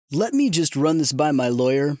"Let me just run this by my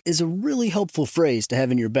lawyer" is a really helpful phrase to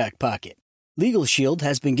have in your back pocket. Legal Shield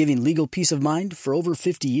has been giving legal peace of mind for over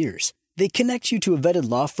 50 years. They connect you to a vetted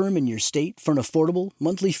law firm in your state for an affordable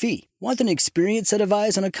monthly fee. Want an experienced set of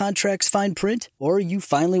eyes on a contract's fine print? Or you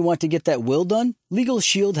finally want to get that will done? Legal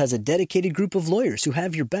Shield has a dedicated group of lawyers who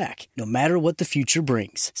have your back, no matter what the future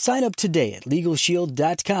brings. Sign up today at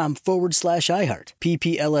LegalShield.com/iHeart.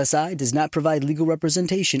 PPLSI does not provide legal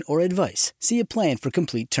representation or advice. See a plan for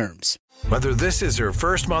complete terms. Whether this is her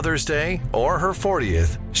first Mother's Day or her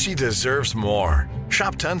 40th, she deserves more.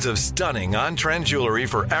 Shop tons of stunning on-trend jewelry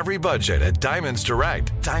for every budget at Diamonds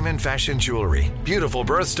Direct. Diamond fashion jewelry, beautiful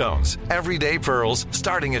birthstones, everyday pearls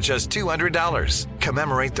starting at just $200.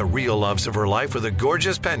 Commemorate the real loves of her life with a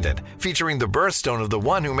gorgeous pendant featuring the birthstone of the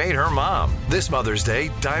one who made her mom. This Mother's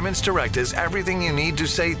Day, Diamonds Direct is everything you need to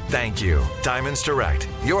say thank you. Diamonds Direct.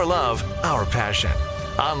 Your love, our passion.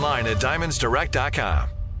 Online at diamondsdirect.com.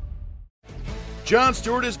 Jon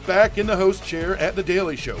Stewart is back in the host chair at The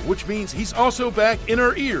Daily Show, which means he's also back in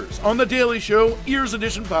our ears on The Daily Show Ears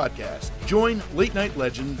Edition podcast. Join late-night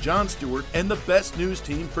legend Jon Stewart and the best news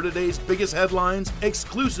team for today's biggest headlines,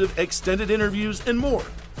 exclusive extended interviews, and more.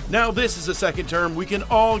 Now this is a second term we can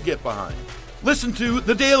all get behind. Listen to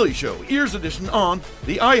The Daily Show Ears Edition on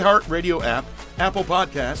the iHeartRadio app, Apple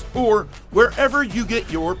Podcasts, or wherever you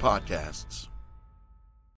get your podcasts.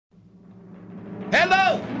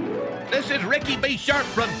 Hello! This is Ricky B. Sharp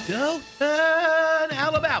from Dothan,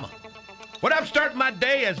 Alabama. When I'm starting my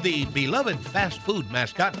day as the beloved fast food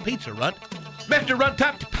mascot Pizza Runt, Mr.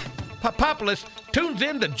 Runtopopoulos tunes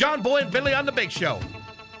in to John Boy and Billy on the Big Show.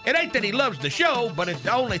 It ain't that he loves the show, but it's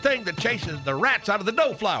the only thing that chases the rats out of the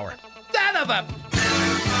dough flour. Son of a...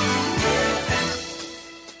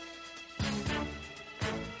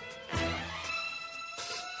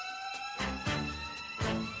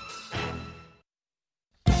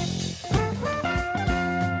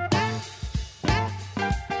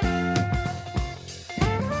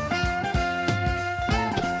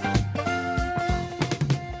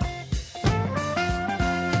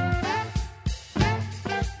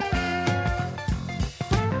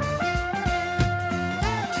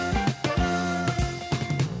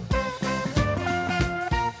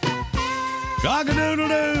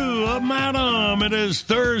 Cock-a-doodle-doo of Madam. It is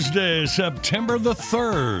Thursday, September the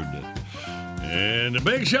 3rd. And the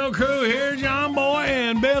Big Show crew here, John Boy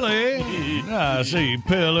and Billy. I see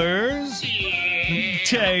Pillars,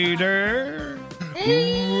 Tater,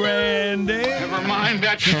 Randy. Never mind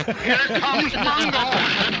that. Here comes Mongo.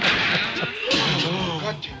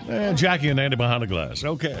 And Jackie and Andy behind the glass.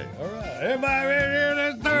 Okay, all right. Everybody ready here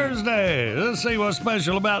this Thursday? Let's see what's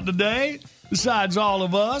special about today, besides all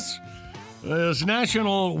of us. It's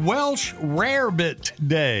National Welsh Rarebit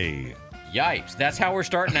Day. Yipes, that's how we're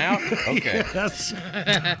starting out? Okay. Yes.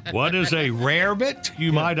 What is a rarebit,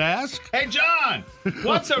 you might ask? Hey, John,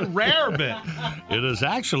 what's a rarebit? It is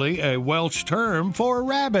actually a Welsh term for a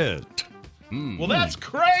rabbit. Well, that's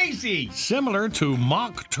crazy. Similar to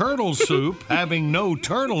mock turtle soup having no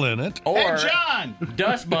turtle in it. Or hey, John,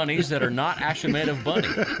 dust bunnies that are not actually made of bunny.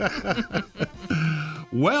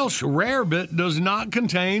 Welsh rarebit does not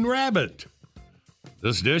contain rabbit.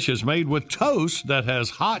 This dish is made with toast that has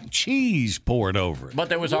hot cheese poured over it. But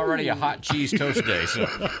there was already a hot cheese toast day, so.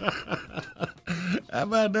 How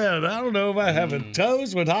about that? I don't know if I have a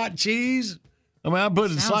toast with hot cheese. I mean, I put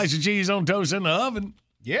a slice of cheese on toast in the oven.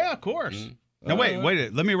 yeah, of course. Now,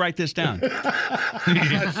 wait, let me write this down. All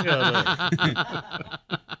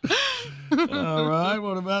right,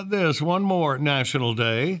 what about this? One more national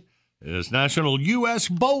day. It's National U.S.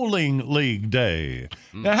 Bowling League Day.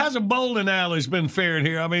 Now, how's a bowling alley's been faring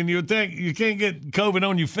here? I mean, you'd think you can't get COVID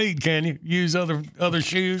on your feet, can you? Use other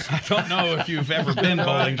shoes? I don't know if you've ever been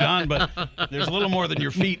bowling, John, but there's a little more than your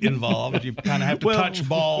feet involved. You kind of have to touch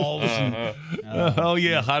balls. And, oh,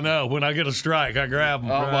 yeah, I know. When I get a strike, I grab them.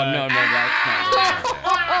 Oh, well, no, that's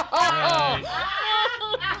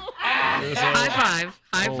not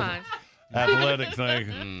High five. Athletic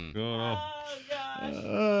thing. Going on.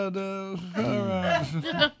 No. All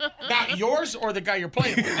right. Now, yours or the guy you're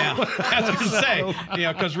playing with now? I was going to say,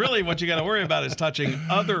 because really what you got to worry about is touching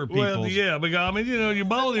other people's. Well, yeah, because, I mean, you're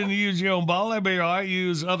bowling, you use your own ball. That'd be all right. You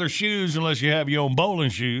use other shoes unless you have your own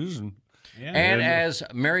bowling shoes. And as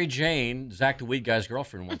Mary Jane, Zach the Weed Guy's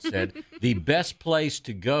girlfriend, once said, the best place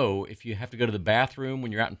to go if you have to go to the bathroom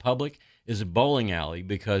when you're out in public is a bowling alley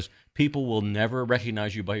because people will never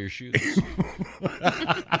recognize you by your shoes.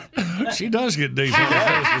 She does get decent.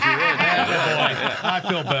 I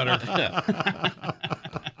feel better.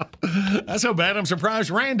 That's so bad. I'm surprised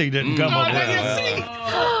Randy didn't come up with it.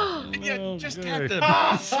 You just Okay. have to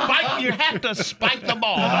spike. You have to spike the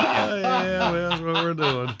ball. Don't you? Yeah, well, that's what we're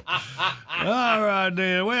doing. All right,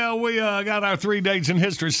 then. Well, we got our 3 dates in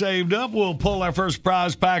history saved up. We'll pull our first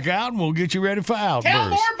prize pack out, and we'll get you ready for Outburst. Tell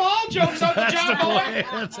more ball jokes on the John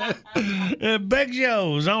Boy. Big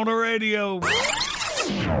Show's on the radio.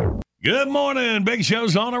 Good morning, Big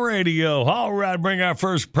Show's on the radio. All right, bring our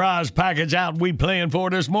first prize package out we playing for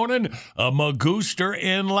this morning. A Magooster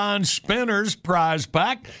Inline Spinners prize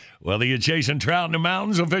pack. Whether you're chasing trout in the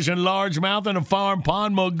mountains or fishing largemouth in a farm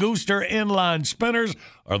pond, Magooster Inline Spinners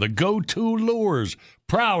are the go-to lures.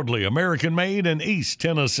 Proudly American-made in East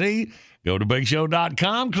Tennessee. Go to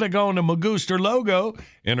BigShow.com, click on the Magooster logo,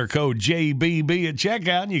 enter code JBB at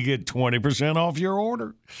checkout, and you get 20% off your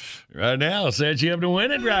order. Right now, I'll set you up to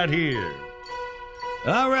win it right here.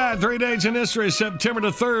 All right, 3 dates in history, September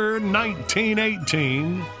the 3rd,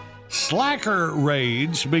 1918. Slacker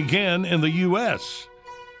raids began in the U.S.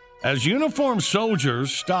 as uniformed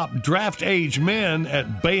soldiers stopped draft-age men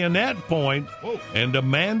at bayonet point and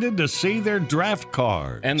demanded to see their draft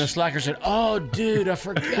card. And the slacker said, "Oh, dude, I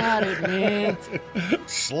forgot it, man."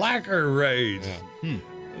 Slacker raids. Yeah.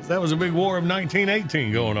 That was a big war of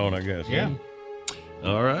 1918 going on, I guess. Yeah.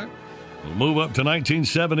 All right. We'll move up to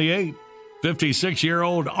 1978.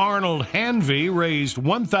 56-year-old Arnold Hanvey raised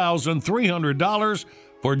 $1,300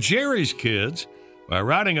 for Jerry's kids by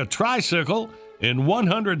riding a tricycle in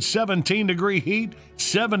 117-degree heat,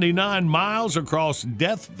 79 miles across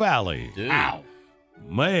Death Valley. Dude. Ow.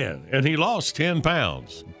 Man, and he lost 10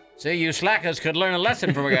 pounds. See, you slackers could learn a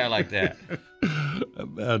lesson from a guy like that.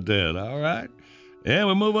 About that, all right. And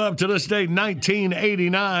we move up to this date,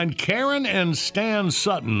 1989. Karen and Stan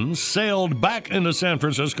Sutton sailed back into San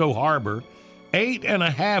Francisco Harbor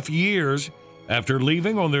 8.5 years after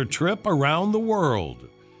leaving on their trip around the world.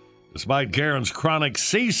 Despite Karen's chronic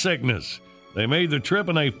seasickness, they made the trip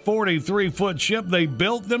in a 43-foot ship they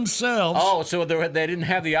built themselves. Oh, so they didn't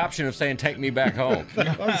have the option of saying, "Take me back home."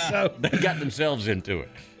 So, They got themselves into it.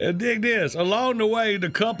 and dig this. Along the way, the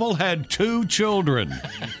couple had 2 children.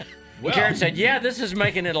 Karen said, "Yeah, this is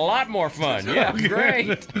making it a lot more fun." Yeah,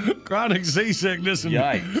 great. Chronic seasickness and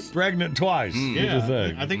Yikes. pregnant twice. Yeah, What do you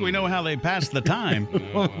think? I think we know how they passed the time.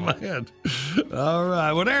 Oh, man. All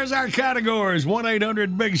right. Well, there's our categories.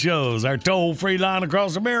 1-800-BIG-SHOWS, our toll-free line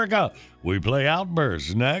across America. We play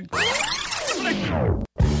Outbursts next.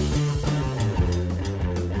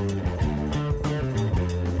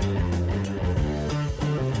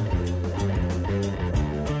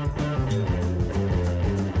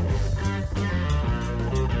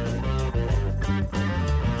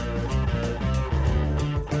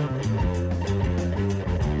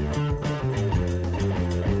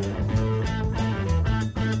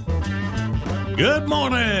 Good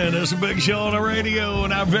morning. It's a Big Show on the radio,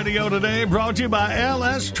 and our video today brought to you by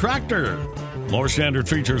LS Tractor. More standard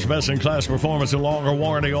features, best-in-class performance, and longer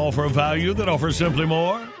warranty, all for a value that offers simply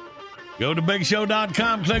more. Go to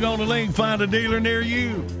BigShow.com, click on the link, find a dealer near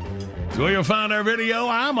you. So you'll find our video,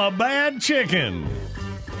 I'm a Bad Chicken.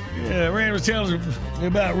 Yeah, Rand was telling us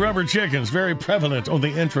about rubber chickens, very prevalent on the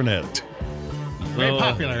internet. Very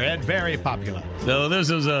popular, Ed. Very popular. So this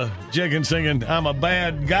is a chicken singing, I'm a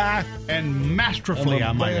bad guy. And masterfully,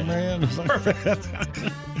 I might bad add. man. Perfect.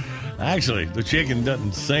 Actually, the chicken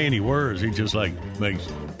doesn't say any words. He just like makes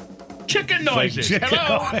Chicken noises. chicken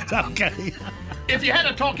Hello. noise. Okay. If you had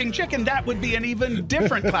a talking chicken, that would be an even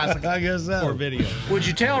different classic I guess so. or video. Would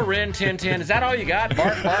you tell Ren 1010, is that all you got?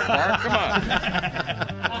 Bark, bark, bark. Come on.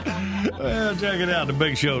 Well, check it out,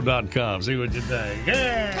 thebigshow.com. See what you think.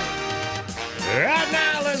 Yeah. Right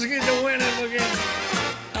now, let's get to winning again.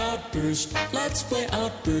 Outburst, let's play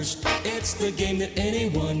Outburst. It's the game that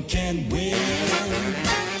anyone can win.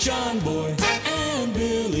 John Boy and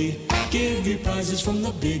Billy give you prizes from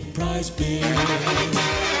the big prize bin.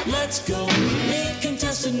 Let's go meet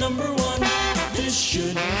contestant number 1. This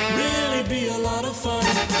should really be a lot of fun.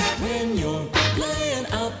 When you're playing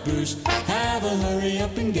Outburst, have a hurry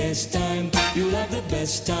up and guess time. You'll have the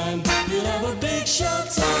best time. You'll have a big show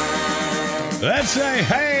time. Let's say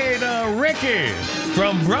hey to Ricky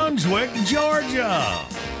from Brunswick, Georgia.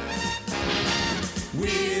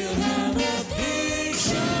 We'll have a big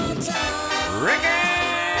show time. Ricky!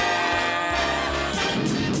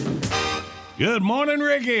 Good morning,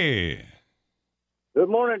 Ricky. Good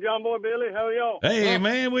morning, John Boy, Billy. How are y'all? Hey,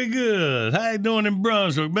 man, we good. How you doing in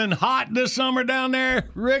Brunswick? Been hot this summer down there,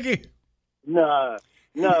 Ricky? No,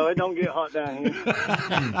 it don't get hot down here.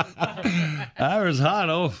 I was hot.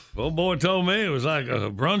 Old boy told me it was like a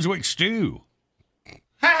Brunswick stew.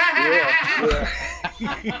 Yeah.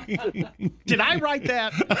 Did I write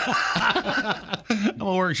that? I'm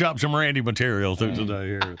gonna workshop some Randy material through today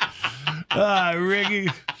here. All right, Ricky.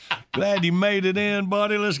 Glad you made it in,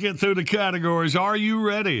 buddy. Let's get through the categories. Are you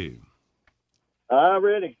ready? I'm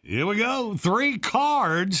ready. Here we go. 3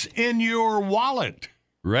 cards in your wallet.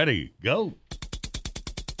 Ready? Go.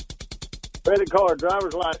 Credit card,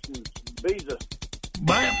 driver's license, Visa.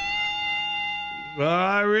 Bam. All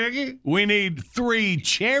right, Ricky. We need 3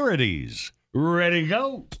 charities. Ready?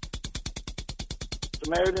 Go.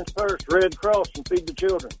 Samaritan's Purse, Red Cross, and Feed the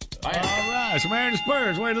Children. All right, Samaritan's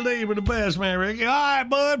Purse. Way to lead with the best, man, Ricky. All right,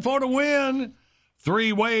 bud, for the win.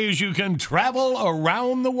 3 ways you can travel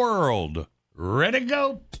around the world. Ready,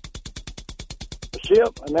 go. A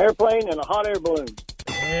ship, an airplane, and a hot air balloon.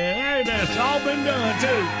 Hey, that's all been done,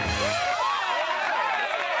 too.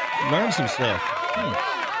 Learn some stuff.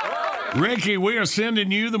 Ricky, we are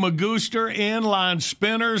sending you the Magooster Inline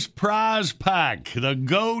Spinners Prize Pack, the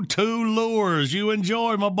go-to lures. You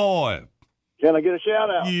enjoy, my boy. Can I get a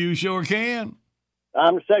shout-out? You sure can.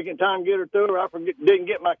 I'm a second-time getter Thur. I didn't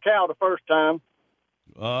get my cow the first time.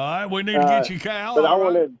 All right, we need to get you, Cal. But I All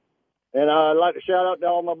right. wanted, and I'd like to shout out to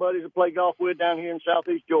all my buddies I play golf with down here in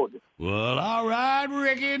southeast Georgia. Well, all right,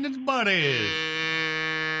 Ricky and his buddies.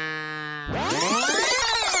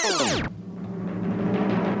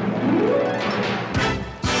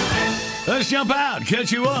 Let's jump out,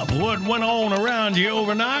 catch you up. What went on around you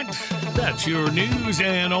overnight? That's your news.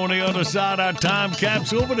 And on the other side, our time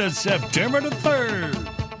capsule for the September the 3rd.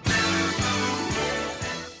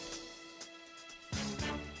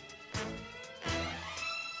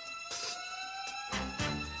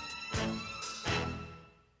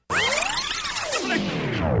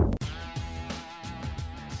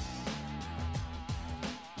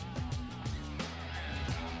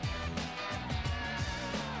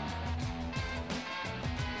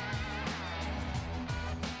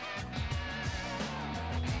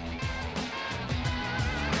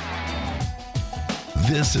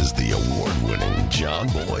 This is the award-winning John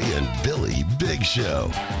Boy and Billy Big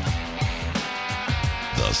Show.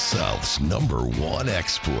 The South's #1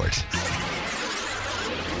 export.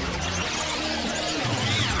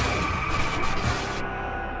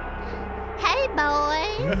 Hey, boy.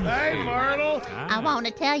 Hey, Myrtle. I want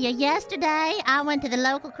to tell you, yesterday I went to the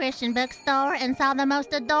local Christian bookstore and saw the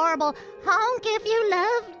most adorable Honk If You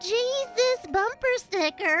Love Jesus bumper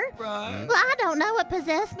sticker. Right. Well, I don't know what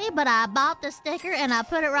possessed me, but I bought the sticker and I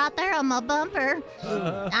put it right there on my bumper.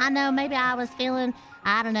 I know maybe I was feeling,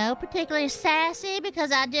 I don't know, particularly sassy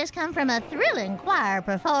because I just come from a thrilling choir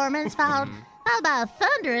performance followed by a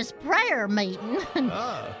thunderous prayer meeting.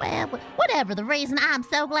 Well, whatever the reason, I'm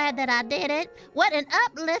so glad that I did it. What an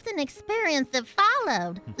uplifting experience that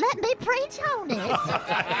followed. Let me preach on it.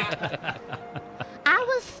 I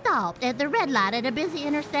was stopped at the red light at a busy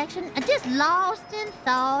intersection and just lost in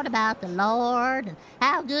thought about the Lord and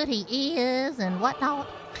how good He is and whatnot.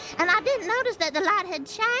 And I didn't notice that the light had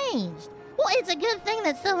changed. Well, it's a good thing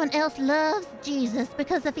that someone else loves Jesus,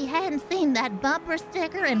 because if he hadn't seen that bumper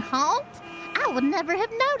sticker and honked, I would never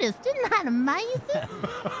have noticed. Isn't that amazing?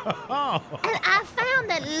 And I found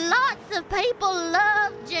that lots of people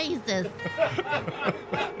love Jesus.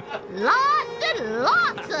 Lots and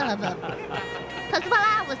lots of them. Because while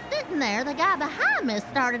I was sitting there, the guy behind me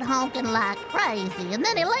started honking like crazy. And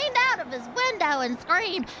then he leaned out of his window and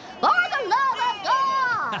screamed, "For the love of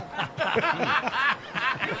God!"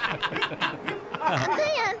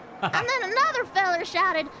 And then another feller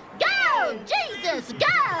shouted, "Go, Jesus, go!"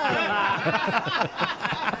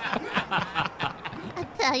 I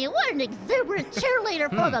tell you, what an exuberant cheerleader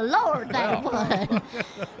for the Lord that was.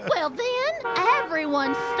 Well, then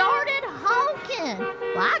everyone started honking.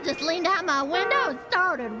 Well, I just leaned out my window and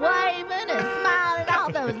started waving and smiling at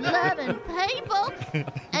all those loving people.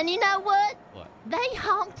 And you know what? They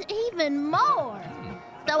honked even more.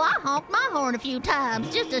 So I honked my horn a few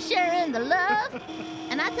times just to share in the love.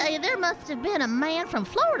 And I tell you, there must have been a man from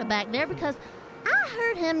Florida back there, because I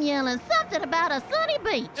heard him yelling something about a sunny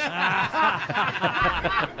beach.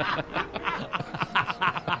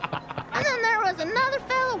 And then there was another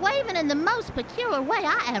fella waving in the most peculiar way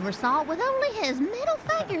I ever saw, with only his middle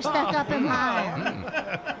finger stuck up in my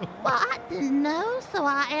air. Well, I didn't know, so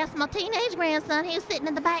I asked my teenage grandson, he was sitting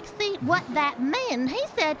in the back seat, what that meant. He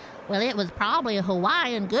said, well, it was probably a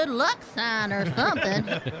Hawaiian good luck sign or something.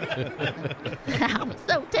 I was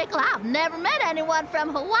so tickled. I've never met anyone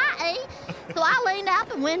from Hawaii. So I leaned out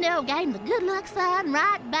the window, gave him the good luck sign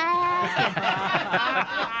right back.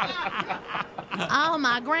 Oh,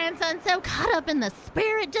 my grandson, so caught up in the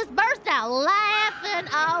spirit, just burst out laughing.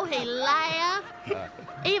 Oh, he laughed.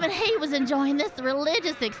 Even he was enjoying this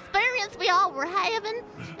religious experience we all were having,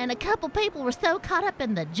 and a couple people were so caught up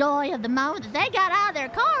in the joy of the moment that they got out of their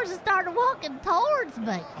cars and started walking towards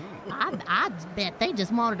me. I bet they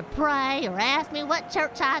just wanted to pray or ask me what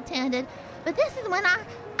church I attended. But this is when I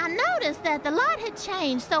noticed that the light had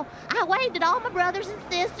changed, so I waved at all my brothers and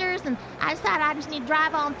sisters, and I decided I just need to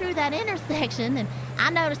drive on through that intersection, and I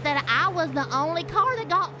noticed that I was the only car that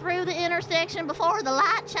got through the intersection before the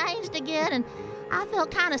light changed again, and I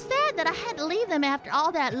felt kind of sad that I had to leave them after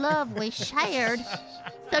all that love we shared.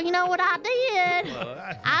 So you know what I did?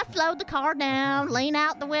 I slowed the car down, leaned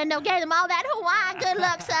out the window, gave them all that Hawaiian good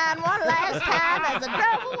luck sign one last time as I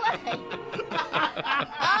drove away.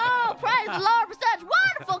 Oh, praise the Lord for such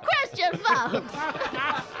wonderful Christian folks.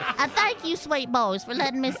 And thank you, sweet boys, for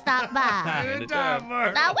letting me stop by. Good job,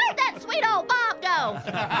 Mark. Now, where'd that sweet old Bob go?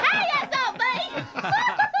 Hey, S.O.B.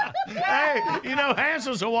 Hey, you know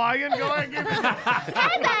Hansel's Hawaiian. Go ahead and give it.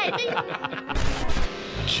 Hey, baby.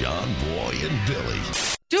 John Boy and Billy.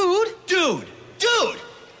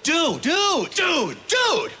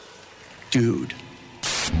 Dude.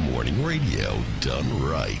 Morning radio done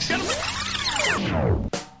right.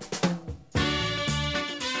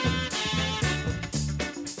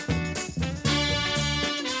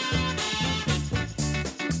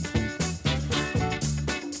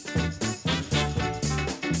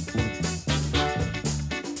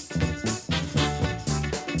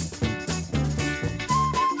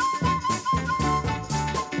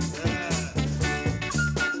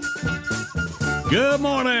 Good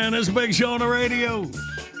morning. It's a Big Show on the radio.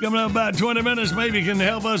 Coming up about 20 minutes, maybe you can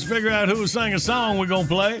help us figure out who sang a song we're going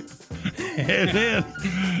to play. And then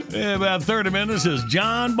in about 30 minutes is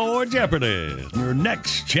John Boy Jeopardy, your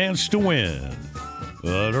next chance to win.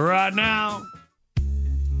 But right now,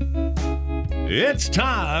 it's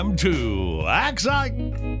time to act like...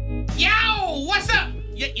 Yo, what's up?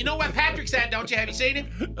 You know what Patrick said, don't you? Have you seen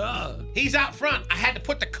him? He's out front. I had to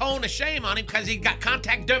put the cone of shame on him because he got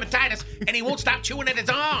contact dermatitis and he won't stop chewing at his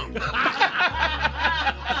arm.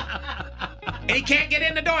 And he can't get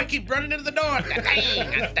in the door. He keeps running into the door.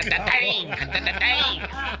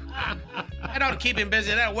 That ought to keep him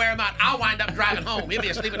busy. That'll wear him out. I'll wind up driving home. He'll be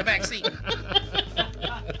asleep in the back seat.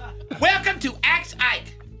 Welcome to Axe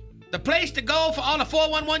Ike, the place to go for all the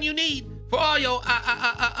 411 you need. For all your,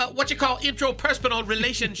 what you call intrapersonal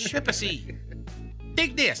relationshipacy.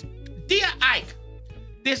 Dig this. Dear Ike,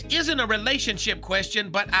 this isn't a relationship question,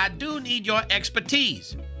 but I do need your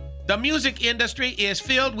expertise. The music industry is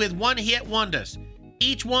filled with one-hit wonders.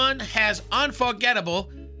 Each one has unforgettable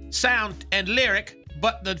sound and lyric,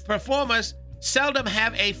 but the performers seldom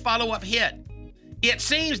have a follow-up hit. It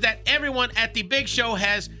seems that everyone at the Big Show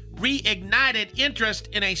has reignited interest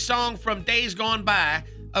in a song from days gone by.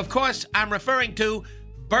 Of course, I'm referring to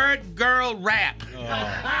Bird Girl Rap.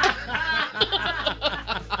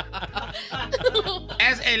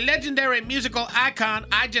 As a legendary musical icon,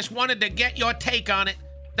 I just wanted to get your take on it.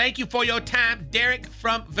 Thank you for your time, Derek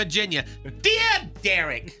from Virginia. Dear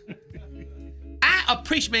Derek, I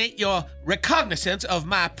appreciate your recognizance of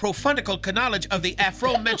my profundical knowledge of the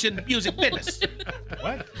aforementioned music business.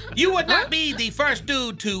 What? You would not be the first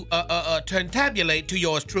dude to tabulate to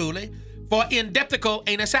yours truly for in-depthical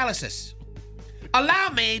analysis.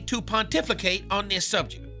 Allow me to pontificate on this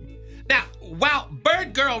subject. Now, while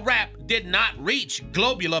Bird Girl Rap did not reach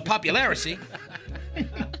globular popularity,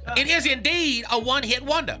 it is indeed a one-hit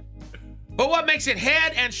wonder. But what makes it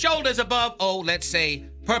head and shoulders above, let's say,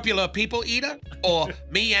 Popular People Eater, or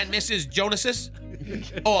Me and Mrs. Jonas's,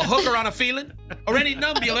 or Hooker on a Feeling, or any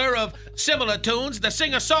number of similar tunes, the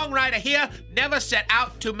singer-songwriter here never set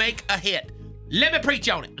out to make a hit. Let me preach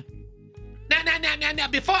on it. Now,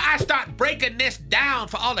 before I start breaking this down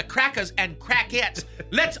for all the crackers and crackettes,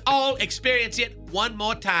 let's all experience it one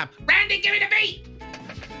more time. Randy, give me the beat!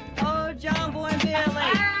 Oh, John Boy and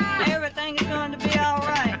Billy, everything is going to be all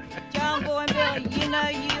right. John Boy and Billy, you know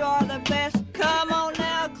you are the best. Come on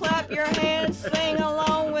now, clap your hands, sing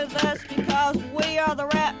along with us because we are the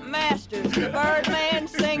rap masters. The Birdman,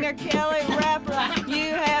 singer, Kelly, rapper,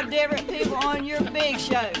 you have different people on your Big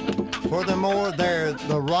Show. Furthermore, they're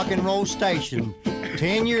the rock and roll station.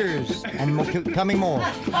 10 years and coming more.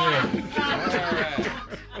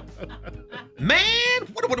 Man,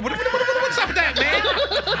 what's up with that,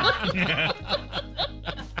 man?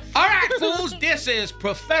 All right, fools, this is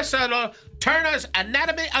Professor Turner's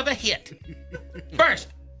Anatomy of a Hit. First,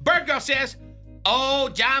 Bird Girl says, oh,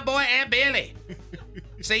 John Boy and Billy.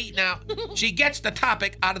 See, now, she gets the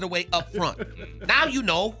topic out of the way up front. Now you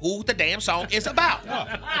know who the damn song is about.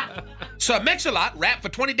 So Mix-a-Lot rap for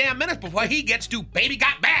 20 damn minutes before he gets to Baby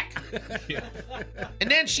Got Back.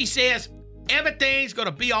 And then she says, everything's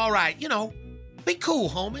gonna be all right. You know, be cool,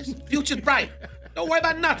 homies. Future's bright. Don't worry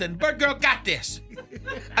about nothing. Bird Girl got this.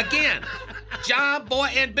 Again, John Boy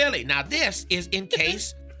and Billy. Now, this is in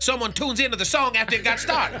case someone tunes into the song after it got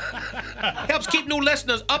started. Helps keep new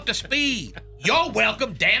listeners up to speed. You're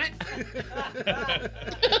welcome, damn it.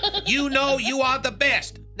 You know you are the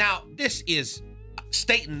best. Now, this is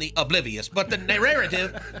stating the oblivious, but the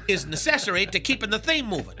narrative is necessary to keeping the theme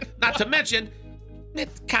moving. Not to mention,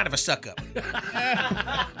 it's kind of a suck-up.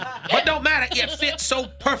 But don't matter, it fits so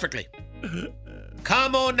perfectly.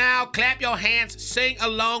 Come on now, clap your hands, sing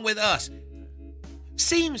along with us.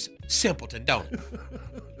 Seems simpleton, don't it?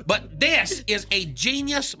 But this is a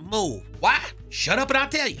genius move. Why? Shut up and I'll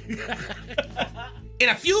tell you. In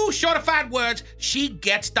a few shortified words, she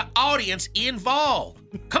gets the audience involved.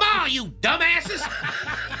 Come on, you dumbasses.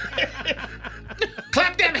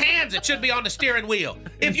 Clap them hands that should be on the steering wheel.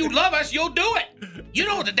 If you love us, you'll do it. You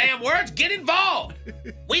know the damn words. Get involved.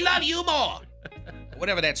 We love you more.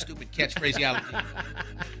 Whatever that stupid catchphrase y'all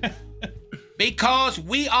is. Because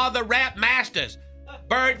we are the rap masters.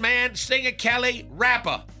 Birdman, Singer Kelly,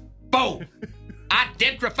 rapper. Boom.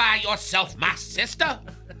 Identify yourself, my sister.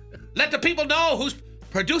 Let the people know who's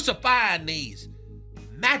producer-fying these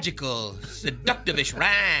magical, seductive-ish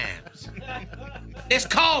rhymes. It's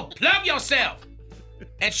called Plug Yourself.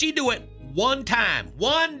 And she do it one time.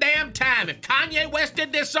 One damn time. If Kanye West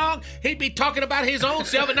did this song, he'd be talking about his own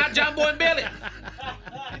self and not John Boy and Billy.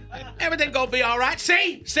 Everything gonna be all right.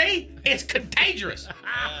 See? It's contagious.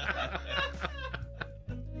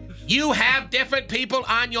 You have different people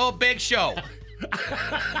on your big show.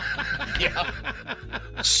 Yeah.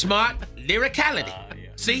 Smart lyricality. Yeah.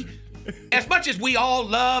 See? As much as we all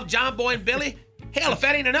love John Boy and Billy, hell, if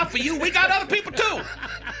that ain't enough for you, we got other people too.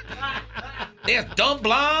 There's Dumb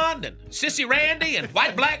Blonde and Sissy Randy and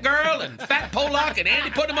White Black Girl and Fat Pollock and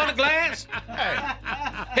Andy putting him on the glass. Hey.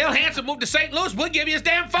 Hell, Handsome moved to St. Louis. We'll give you his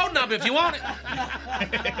damn phone number if you want it.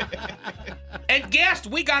 And guest,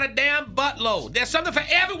 we got a damn buttload. There's something for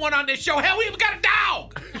everyone on this show. Hell, we even got a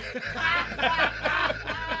dog.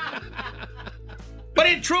 But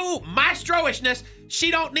in true maestro-ishness,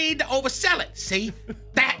 she don't need to oversell it. See,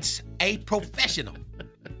 that's a professional.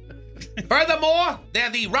 Furthermore, they're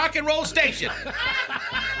the rock and roll station.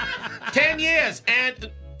 10 years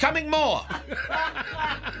and coming more.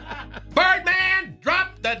 Birdman,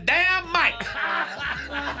 drop the damn mic.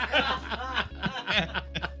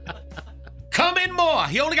 Come in more.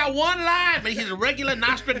 He only got one line, but he's a regular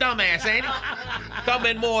Nostradamus, ain't he? Come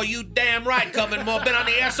in more, you damn right, come in more. Been on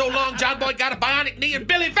the air so long, John Boy got a bionic knee and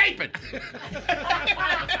Billy vaping.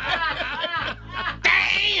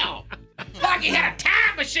 Damn! Like he had a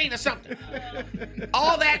time machine or something.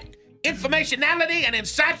 All that informationality and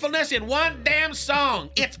insightfulness in one damn song.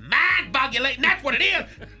 It's mind-boggulating. That's what it is.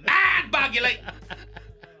 Mind-boggulating.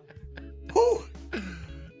 Whew.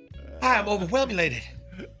 I am overwhelmulated.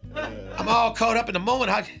 I'm all caught up in the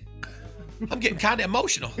moment. I'm getting kind of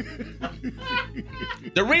emotional.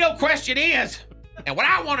 The real question is, and what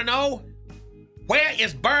I want to know, where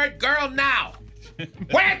is Bird Girl now?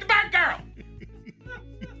 Where's the Bird Girl?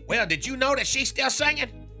 Well, did you know that she's still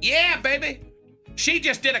singing? Yeah, baby. She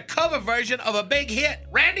just did a cover version of a big hit.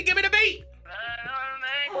 Randy, give me the beat.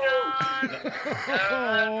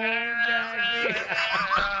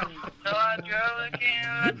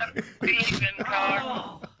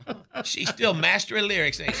 She's still mastering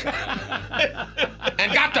lyrics, ain't she?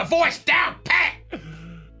 And got the voice down pat.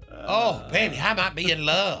 Oh, baby, I might be in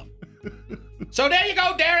love. So there you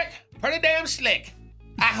go, Derek. Pretty damn slick.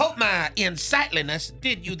 I hope my insightliness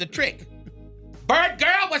did you the trick. Bird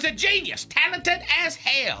Girl was a genius, talented as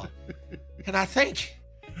hell. And I think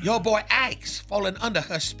your boy Ike's fallen under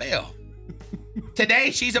her spell.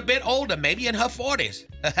 Today, she's a bit older, maybe in her 40s.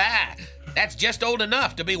 That's just old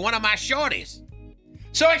enough to be one of my shorties.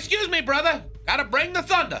 So excuse me, brother. Gotta bring the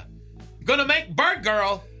thunder. Gonna make Bird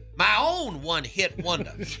Girl my own one-hit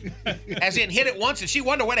wonder. As in, hit it once and she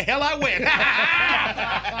wonder where the hell I went.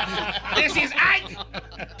 This is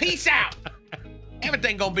Ike. Peace out.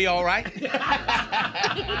 Everything gonna be all right.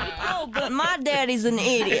 Oh, but my daddy's an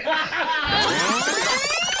idiot.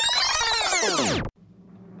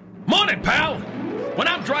 Morning, pal. When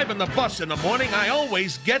I'm driving the bus in the morning, I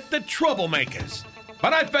always get the troublemakers.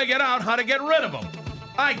 But I figured out how to get rid of them.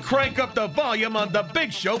 I crank up the volume on The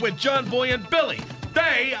Big Show with John Boy and Billy.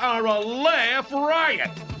 They are a laugh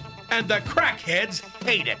riot. And the crackheads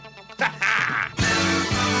hate it.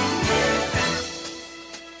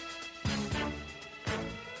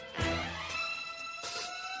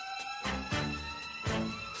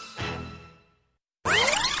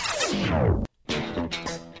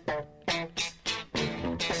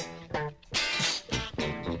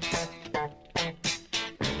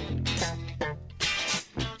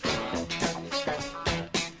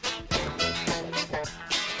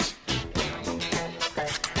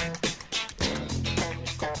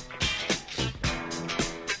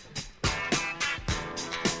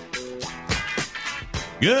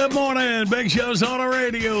 Good morning. Big Show's on the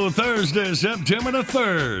radio Thursday, September the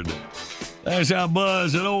 3rd. That's our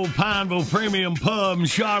buzz at Old Pineville Premium Pub in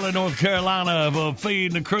Charlotte, North Carolina for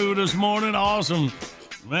feeding the crew this morning. Awesome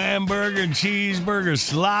hamburger and cheeseburger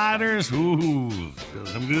sliders. Ooh,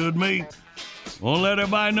 some good meat. Want to let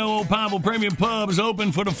everybody know Old Pineville Premium Pub is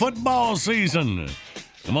open for the football season.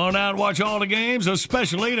 Come on out and watch all the games,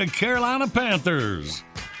 especially the Carolina Panthers.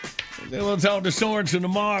 We'll talk to Sorensen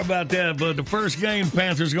tomorrow about that, but the first game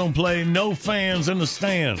Panthers going to play, no fans in the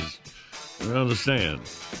stands. You understand?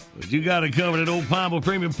 But you got it covered at Old Pineville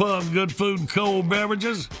Premium Pub, good food and cold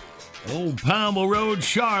beverages. Old Pineville Road,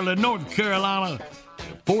 Charlotte, North Carolina,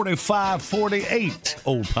 4548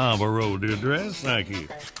 Old Pineville Road, the address. Thank you.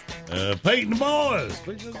 Peyton the boys,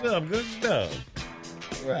 pick this up, good stuff.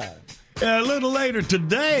 All right. A little later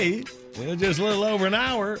today, just a little over an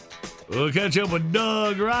hour, we'll catch up with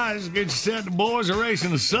Doug Rice. Get you set. The boys are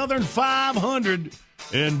racing the Southern 500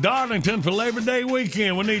 in Darlington for Labor Day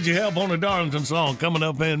weekend. We need your help on the Darlington song coming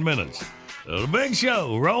up in minutes. So the Big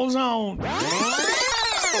Show rolls on.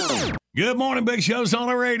 Good morning, Big Show's on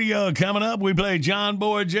the radio. Coming up, we play John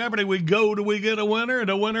Boy Jeopardy. We go till we get a winner, and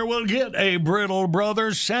the winner will get a Brittle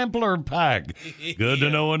Brothers sampler pack. Good to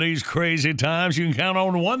know in these crazy times, you can count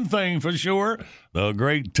on one thing for sure, the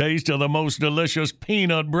great taste of the most delicious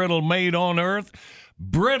peanut brittle made on earth.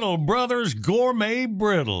 Brittle Brothers Gourmet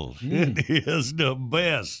Brittle. It is the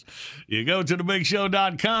best. You go to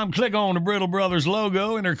thebigshow.com, click on the Brittle Brothers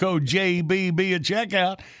logo, enter code JBB at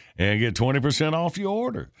checkout, and get 20% off your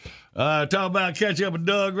order. Talk about catch up with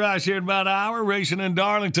Doug Rice here in about an hour, racing in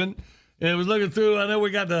Darlington. And was looking through, I know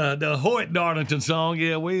we got the Hoyt Darlington song.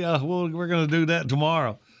 Yeah, we're going to do that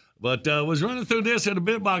tomorrow. But was running through this at the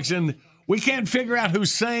BitBox, and we can't figure out who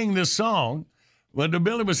sang this song. But the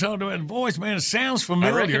Billy was telling that voice, man, it sounds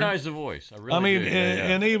familiar. I recognize the voice. I really do.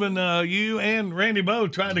 And even you and Randy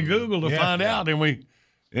both tried to Google to find out, and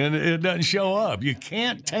it doesn't show up. You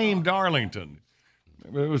can't tame Darlington.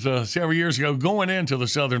 It was several years ago going into the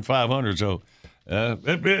Southern 500, so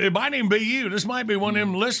it might even be you. This might be one of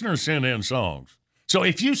them listeners sent in songs. So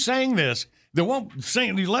if you sang this, there won't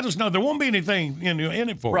let us know. There won't be anything in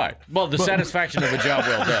it for right. Well, the satisfaction of a job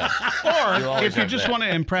well done. Or if you just want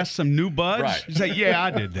to impress some new buds, right. You say, yeah,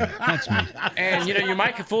 I did that. That's me. And, you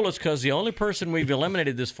might fool us because the only person we've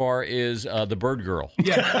eliminated this far is the Bird Girl.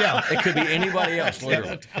 Yeah. It could be anybody else,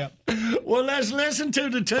 literally. Yep. Well, let's listen to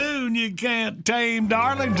the tune, You Can't Tame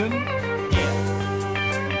Darlington. Well,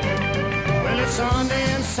 it's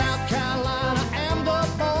Sunday in South Carolina, and the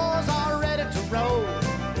boys are ready to roll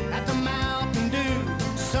at the Mountain Dew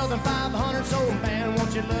Southern 500. So, man,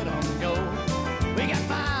 won't you let them go? We got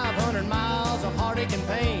 500 miles of heartache and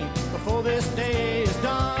pain before this day is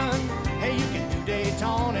done. Hey, you can do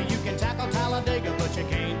Daytona, you can tackle Talladega, but you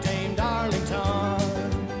can't tame Darlington.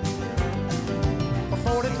 For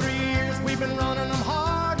 43 years we've been running them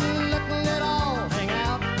hard and letting it all hang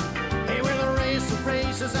out. Hey, we're the race of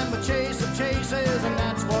races and the chase of chases, and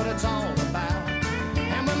that's what it's all about.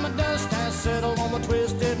 And when the dust has settled on the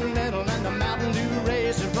twisted middle and the Mountain Dew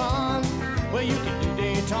race is run, well, you can do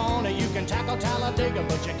Daytona, you can tackle Talladega,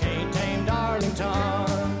 but you can't tame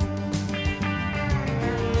Darlington.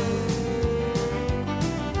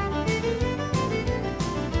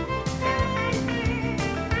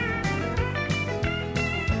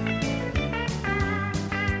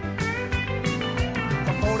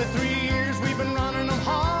 For 43 years we've been running them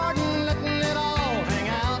hard and letting it all hang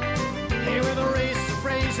out. Hey, we're the race of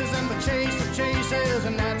races and the chase of chases,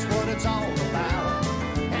 and that's what it's all about.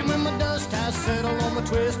 And when the dust has settled on the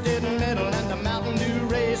twisted middle and the Mountain Dew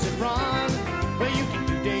race is run, well, you can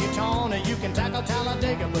do Daytona, you can tackle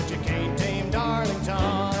Talladega, but you can't tame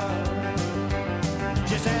Darlington.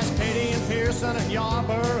 Just ask Petty and Pearson and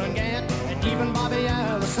Yarborough and Gant and even Bobby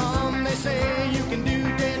Allison. They say you can do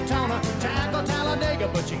Daytona, tackle Talladega,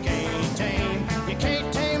 but you can't tame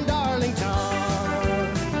Darlington.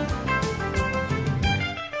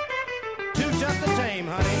 Too tough to tame,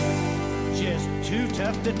 honey. Just too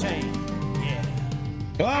tough to tame. Yeah.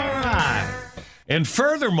 All right. And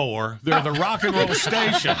furthermore, they're the rock and roll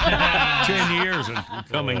station. 10 years and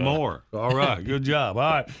coming more. All right, good job. All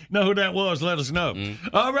right, know who that was, let us know.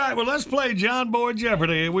 All right, well, let's play John Boy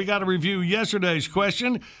Jeopardy. We got to review yesterday's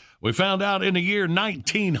question. We found out in the year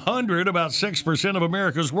 1900, about 6% of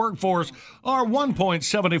America's workforce, or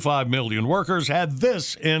 1.75 million workers, had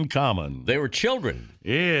this in common. They were children.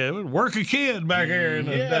 Yeah, work a kid back here in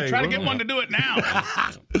the day. Try to get one to do it now.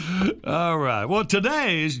 All right. Well,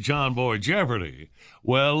 today's John Boy Jeopardy.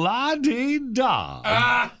 Well,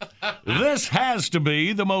 la-dee-da. This has to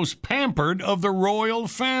be the most pampered of the royal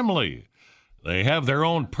family. They have their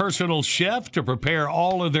own personal chef to prepare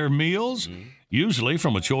all of their meals, usually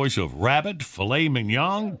from a choice of rabbit, filet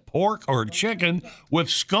mignon, pork, or chicken with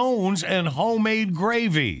scones and homemade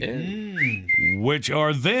gravy, which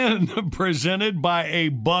are then presented by a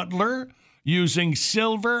butler using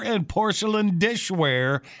silver and porcelain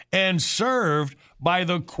dishware and served by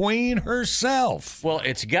the Queen herself. Well,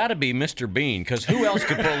 it's got to be Mr. Bean, because who else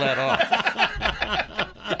could pull that off?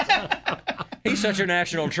 He's such a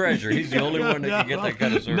national treasure. He's the only one that can get that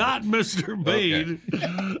kind of service. Not Mr. Bean.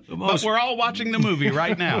 Okay. But we're all watching the movie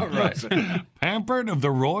right now. Right. Pampered of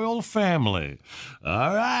the royal family.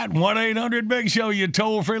 All right, 1-800-BIG-SHOW, you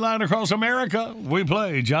toll-free line across America. We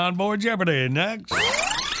play John Boy Jeopardy next.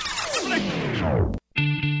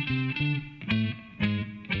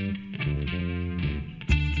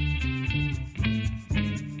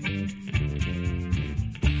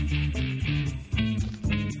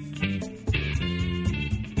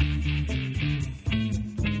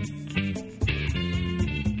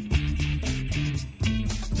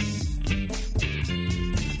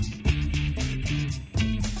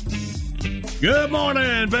 Good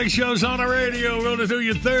morning. Big Show's on the radio. Rolling through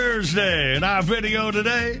your Thursday. And our video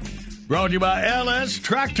today brought to you by LS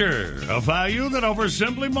Tractor, a value that offers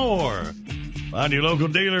simply more. Find your local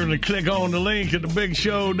dealer and click on the link at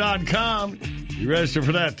thebigshow.com. You register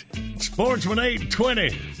for that Sportsman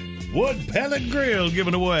 820 wood pellet grill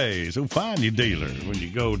given away. So find your dealer when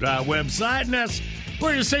you go to our website. And that's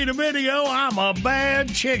where you see the video, I'm a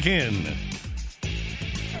Bad Chicken.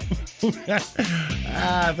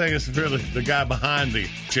 I think it's really the guy behind the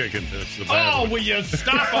chicken that's the bad one. Will you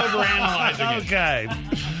stop overanalyzing it? Okay.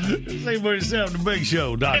 See for yourself,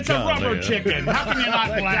 thebigshow.com. It's a rubber chicken. How can you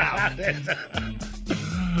not laugh?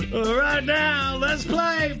 All right, now, let's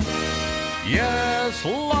play. Yes,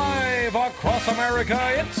 live across America,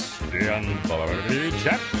 it's John Boy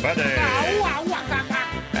Jeopardy.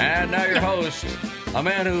 And now your host, a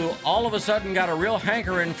man who all of a sudden got a real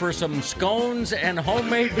hankering for some scones and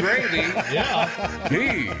homemade gravy. Yeah.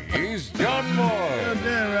 He's John Boy.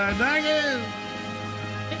 Right, thank you.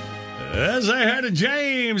 Let's say hi to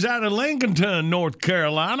James out of Lincolnton, North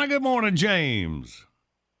Carolina. Good morning, James.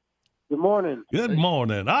 Good morning. Good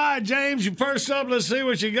morning. All right, James, you first up, let's see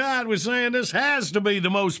what you got. We're saying this has to be the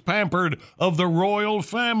most pampered of the royal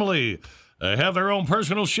family. They have their own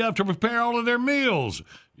personal chef to prepare all of their meals,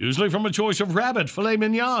 usually from a choice of rabbit, filet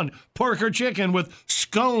mignon, pork, or chicken with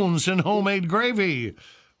scones and homemade gravy,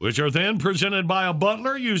 which are then presented by a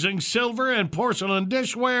butler using silver and porcelain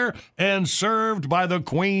dishware and served by the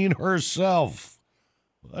Queen herself.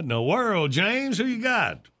 What in the world, James? Who you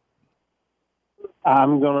got?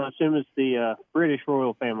 I'm going to assume it's the British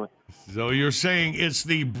royal family. So you're saying it's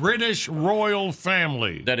the British royal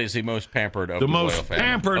family. That is the most pampered of the royal family. The most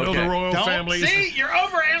pampered of the royal family. See, you're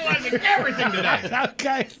overanalyzing everything today.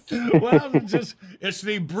 Okay. Well, it's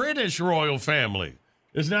the British royal family.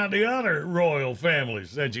 It's not the other royal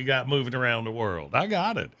families that you got moving around the world. I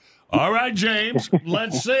got it. All right, James,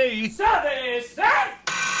 let's see.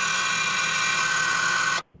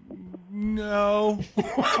 No.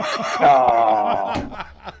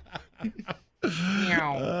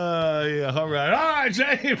 Yeah, all right,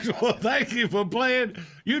 James. Well, thank you for playing.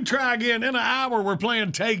 You try again. In an hour, we're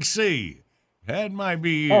playing Take C. That might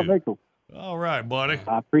be you. Oh, very cool. All right, buddy.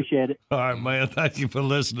 I appreciate it. All right, man. Thank you for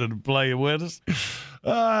listening and playing with us.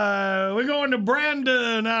 We're going to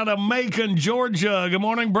Brandon out of Macon, Georgia. Good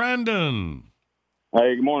morning, Brandon.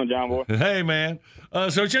 Hey, good morning, John Boy. Hey, man.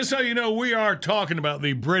 So just so you know, we are talking about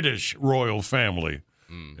the British royal family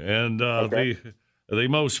and the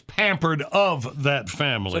most pampered of that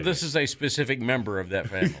family. So this is a specific member of that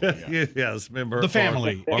family. Yes, member. The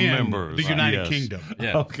family or in members. the United Kingdom.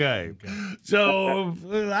 Yeah. Okay. So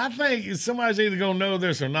I think somebody's either going to know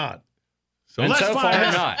this or not. So let's so find far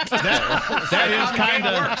out. not.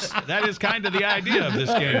 That is kind of the idea of this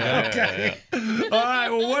game. Okay. All right.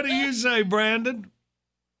 Well, what do you say, Brandon?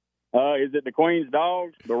 Is it the Queen's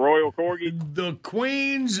dogs, the Royal Corgis? The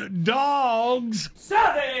Queen's dogs. See,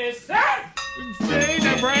 now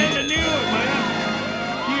Brandon knew it,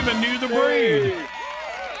 man. You even knew the breed.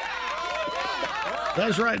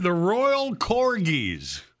 That's right, the Royal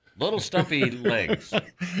Corgis. Little stumpy legs.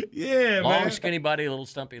 Yeah, Long, man. skinny body, little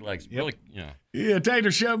stumpy legs. Really, Yeah,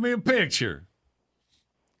 Tater showed me a picture.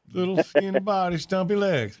 Little skinny body, stumpy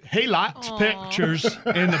legs. He likes pictures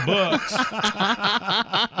in the books.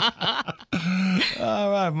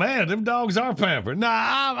 All right, man, them dogs are pampered.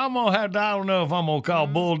 Now, I'm going to have to, I don't know if I'm going to call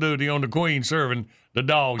bull duty on the Queen serving the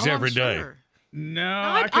dogs every day. Sure.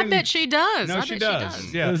 No, I bet she does. No, she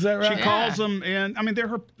does. Yeah, is that right? She calls them in. I mean, they're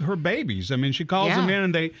her babies. I mean, she calls them in,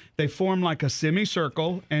 and they form like a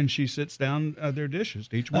semicircle, and she sits down their dishes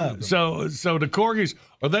to each one of them. So the corgis,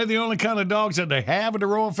 are they the only kind of dogs that they have in the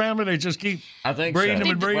royal family? They just keep breeding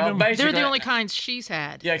them and breeding them? They're the only kinds she's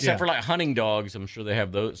had. Yeah, except for like hunting dogs. I'm sure they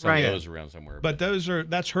have those of those around somewhere. But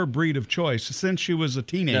that's her breed of choice since she was a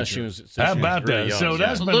teenager. No, she was. How about that? Young, so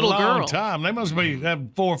that's been a long time. They must be have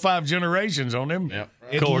 4 or 5 generations on them. Yep.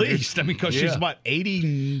 At least. I mean, because she's, what,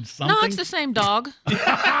 80 something? No, it's the same dog. They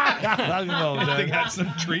got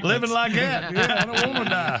some treatments. Living like that. Yeah, I don't want to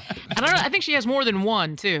die. I don't know. I think she has more than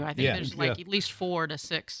one, too. I think there's at least 4 to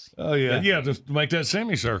 6. Oh, yeah. Yeah, just make that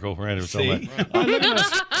semicircle, Brandon.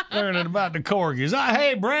 Learning about the corgis.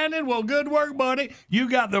 Hey, Brandon, well, good work, buddy. You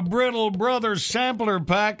got the Brittle Brothers sampler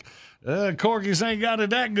pack. Corgis ain't got it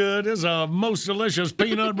that good. It's a most delicious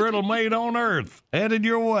peanut brittle made on earth. Headed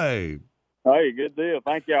your way. Hey, good deal.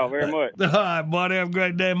 Thank y'all very much. All right, buddy. Have a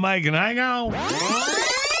great day making. Hang on.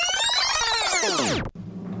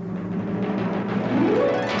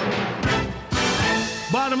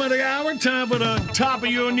 Bottom of the hour, time for the top of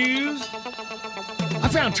your news. I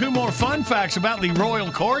found 2 more fun facts about the royal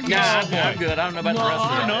corgis. Yeah, I'm good. I don't know about the rest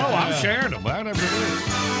of them. No, I'm sharing them. Whatever it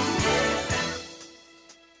is.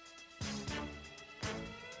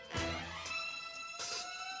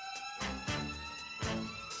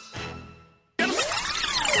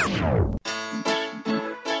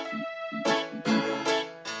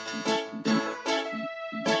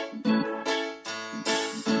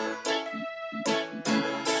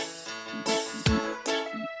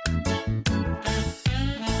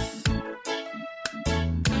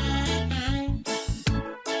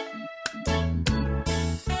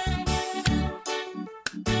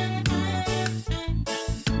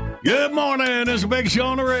 Good morning. It's a big show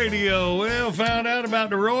on the radio. Well, found out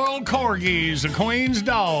about the royal corgis, the Queen's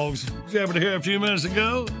dogs. Did you ever hear a few minutes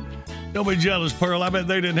ago? Don't be jealous, Pearl. I bet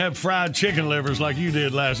they didn't have fried chicken livers like you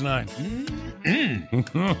did last night.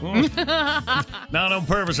 Not on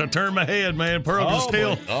purpose. I turned my head, man. Pearl can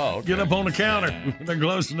still get up on the counter. They're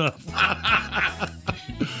close enough.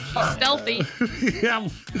 Stealthy. Yeah.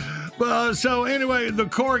 So anyway, the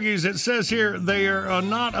corgis, it says here, they are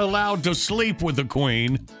not allowed to sleep with the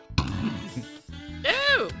Queen.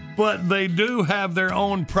 Ew. But they do have their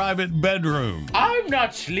own private bedroom. I'm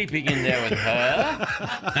not sleeping in there with her.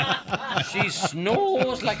 She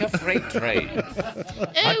snores like a freight train.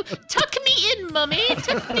 Oh, tuck me in, Mummy.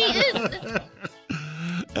 Tuck me in.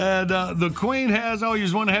 And the Queen has, you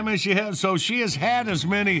just wonder how many she has. So she has had as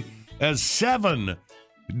many as 7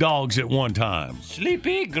 dogs at one time.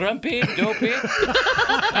 Sleepy, grumpy, dopey.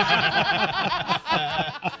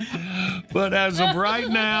 But as of right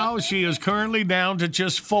now, she is currently down to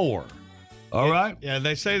just 4. All right? Yeah,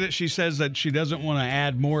 they say that she says that she doesn't want to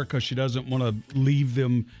add more because she doesn't want to leave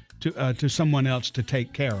them to someone else to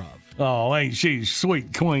take care of. Oh, ain't she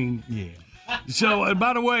sweet Queen? Yeah. So, and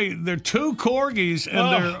by the way, there are 2 corgis, and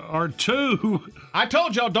there are 2... I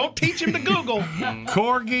told y'all, don't teach him to Google.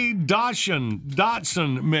 Corgi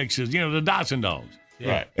Dachshund mixes. You know, the Dachshund dogs.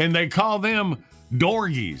 Yeah. Right. And they call them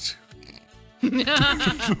Dorgies. A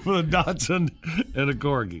Dachshund and a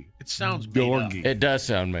Corgi. It sounds made up. It does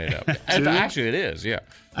sound made up. Actually, it is, yeah.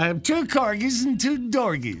 I have 2 Corgis and 2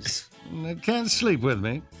 Dorgies. And they can't sleep with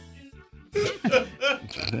me.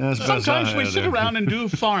 Sometimes we sit around and do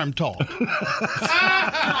farm talk.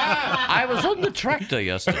 I was on the tractor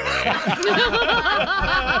yesterday.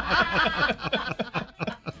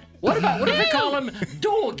 What if they call them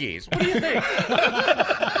doggies? What do you think?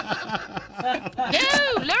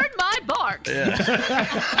 No, learn my barks. Yeah.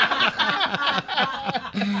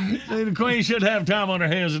 See, the Queen should have time on her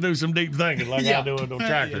hands to do some deep thinking like I do with those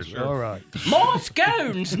tractors. Yeah, sure. All right. More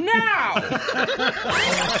scones now!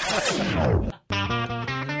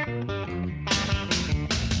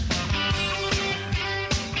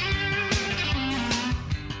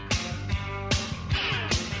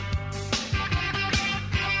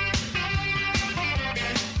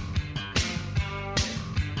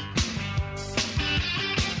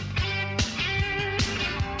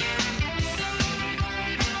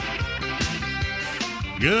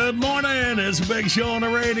 Good morning. It's a big show on the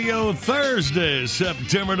radio. Thursday,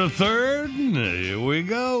 September the 3rd. Here we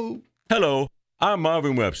go. Hello, I'm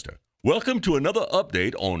Marvin Webster. Welcome to another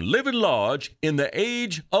update on living large in the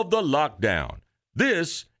age of the lockdown.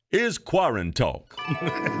 This is Quarant Talk.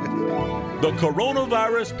 The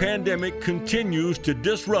coronavirus pandemic continues to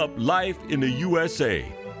disrupt life in the USA.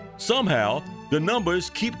 Somehow, the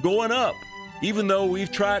numbers keep going up, even though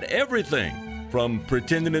we've tried everything, from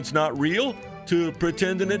pretending it's not real to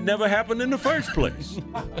pretending it never happened in the first place.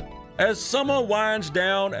 As summer winds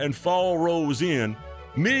down and fall rolls in,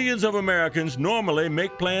 millions of Americans normally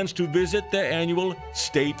make plans to visit their annual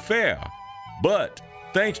state fair. But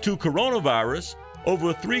thanks to coronavirus,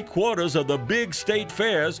 over 3/4 of the big state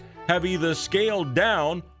fairs have either scaled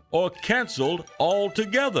down or canceled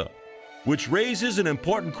altogether, which raises an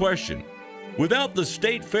important question. Without the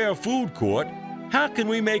state fair food court, how can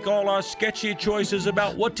we make all our sketchy choices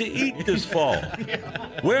about what to eat this fall?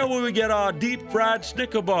 Where will we get our deep-fried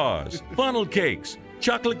Snicker bars, funnel cakes,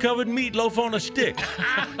 chocolate-covered meatloaf on a stick?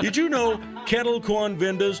 Did you know kettle corn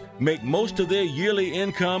vendors make most of their yearly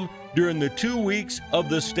income during the 2 weeks of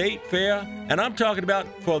the state fair? And I'm talking about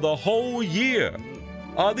for the whole year.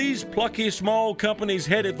 Are these plucky small companies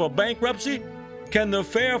headed for bankruptcy? Can the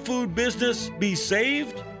fair food business be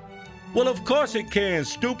saved? Well, of course it can,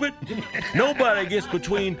 stupid. Nobody gets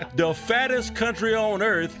between the fattest country on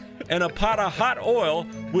earth and a pot of hot oil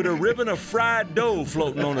with a ribbon of fried dough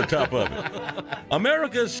floating on the top of it.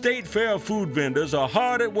 America's state fair food vendors are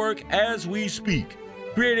hard at work as we speak,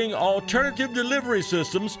 creating alternative delivery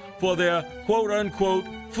systems for their quote-unquote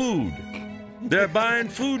food. They're buying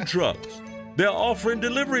food trucks. They're offering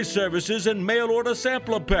delivery services and mail-order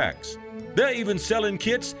sampler packs. They're even selling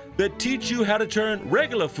kits that teach you how to turn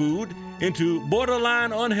regular food into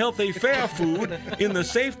borderline unhealthy fair food in the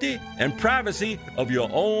safety and privacy of your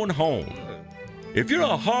own home. If you're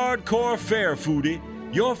a hardcore fair foodie,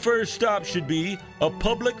 your first stop should be a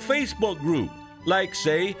public Facebook group, like,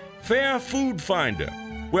 say, Fair Food Finder,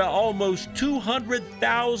 where almost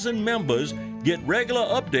 200,000 members get regular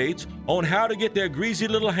updates on how to get their greasy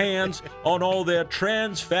little hands on all their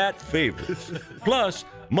trans fat favorites. Plus,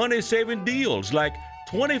 money-saving deals like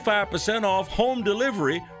 25% off home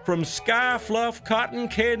delivery from Sky Fluff Cotton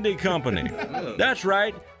Candy Company. That's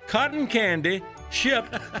right, cotton candy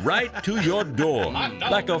shipped right to your door,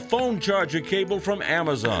 like a phone charger cable from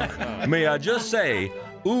Amazon. May I just say,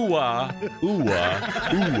 ooh-ah,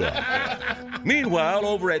 ooh-ah, ooh-ah. Meanwhile,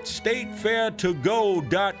 over at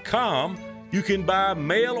statefairtogo.com, you can buy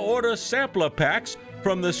mail-order sampler packs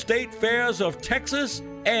from the state fairs of Texas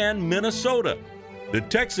and Minnesota. The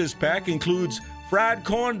Texas pack includes fried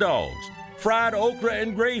corn dogs, fried okra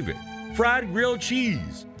and gravy, fried grilled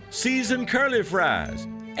cheese, seasoned curly fries,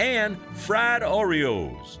 and fried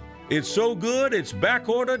Oreos. It's so good, it's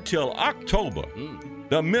back-ordered till October.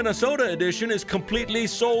 The Minnesota edition is completely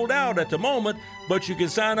sold out at the moment, but you can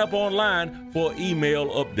sign up online for email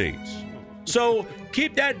updates. So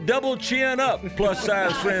keep that double chin up,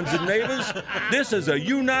 plus-size friends and neighbors. This is a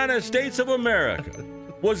United States of America.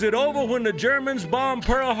 Was it over when the Germans bombed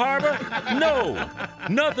Pearl Harbor? No.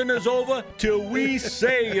 Nothing is over till we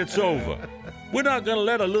say it's over. We're not going to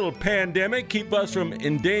let a little pandemic keep us from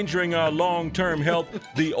endangering our long-term health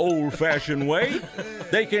the old-fashioned way.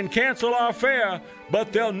 They can cancel our fair,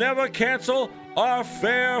 but they'll never cancel our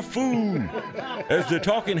fair food. As the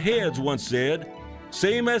talking heads once said,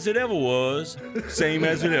 same as it ever was, same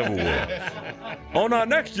as it ever was. On our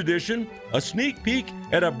next edition, a sneak peek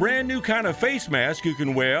at a brand new kind of face mask you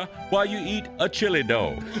can wear while you eat a chili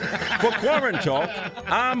dog. For Quarant Talk,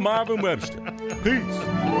 I'm Marvin Webster. Peace.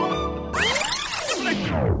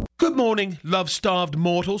 Good morning, love-starved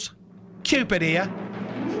mortals. Cupid here.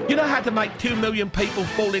 You know how to make 2 million people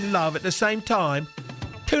fall in love at the same time?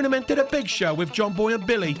 Tune them into the big show with John Boy and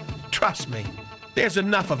Billy. Trust me, there's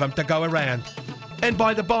enough of them to go around. And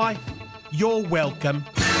by the by, you're welcome.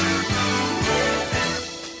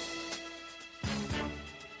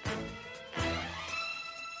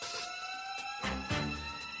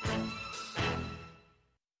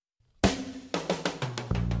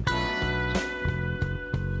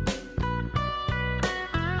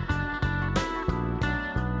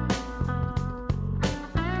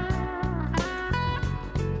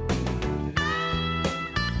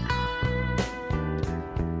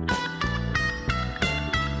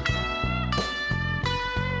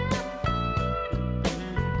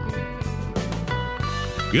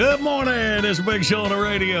 Good morning. It's Big Show on the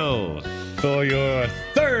radio for your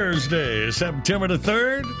Thursday, September the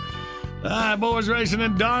 3rd. All right, boys racing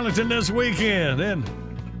in Darlington this weekend. Then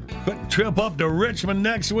quick trip up to Richmond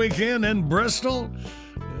next weekend, then Bristol.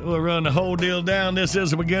 We'll run the whole deal down. This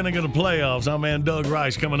is the beginning of the playoffs. Our man Doug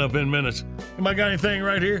Rice coming up in minutes. Anybody got anything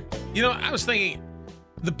right here? You know, I was thinking,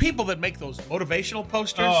 the people that make those motivational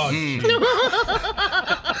posters.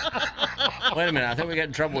 Wait a minute. I think we got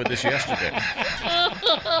in trouble with this yesterday.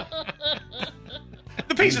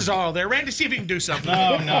 The pieces are all there. Randy, see if you can do something.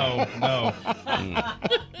 No.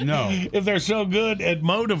 If they're so good at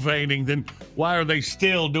motivating, then why are they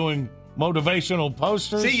still doing motivational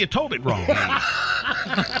posters? See, you told it wrong. Yeah,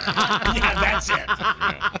 that's it.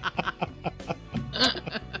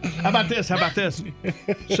 How about this?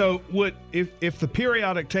 So if the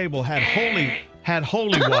periodic table had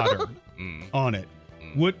holy water on it,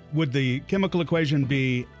 would the chemical equation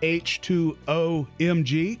be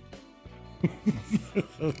H2OMG?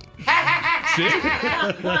 See?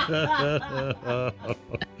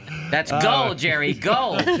 That's gold, Jerry.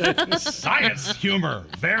 Gold. Science humor,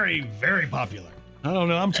 very, very popular. I don't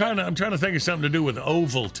know. I'm trying to think of something to do with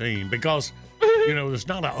Ovaltine because there's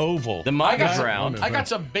not an oval. The mug is round. I got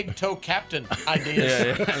some big toe captain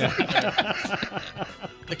ideas.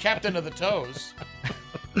 The captain of the toes.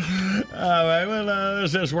 All right, well,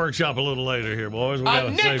 let's just workshop a little later here, boys. We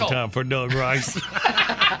got to save time for Doug Rice.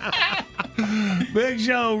 Big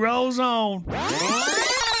Show rolls on.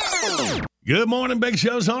 Good morning, Big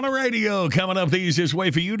Show's on the radio. Coming up, the easiest way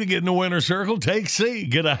for you to get in the winner's circle. Take C.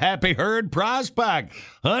 Get a Happy Herd prize pack.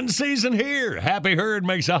 Hunting season here. Happy Herd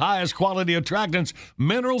makes the highest quality attractants,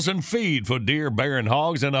 minerals, and feed for deer, bear, and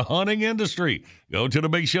hogs in the hunting industry. Go to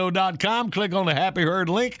thebigshow.com, click on the Happy Herd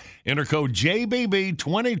link, enter code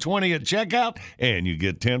JBB2020 at checkout, and you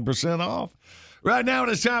get 10% off. Right now,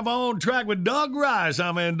 it's time for On Track with Doug Rice.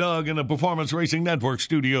 I'm in Doug in the Performance Racing Network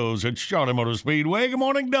studios at Charlotte Motor Speedway. Good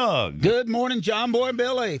morning, Doug. Good morning, John Boy and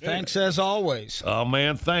Billy. Thanks as always. Oh,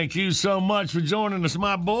 man, thank you so much for joining us,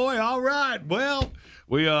 my boy. All right, well,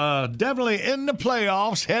 we are definitely in the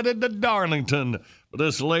playoffs, headed to Darlington for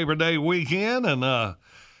this Labor Day weekend, and man,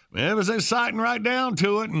 it was exciting right down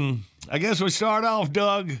to it, and I guess we start off,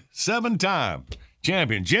 Doug, 7-time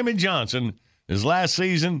champion Jimmy Johnson, his last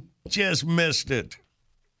season, just missed it.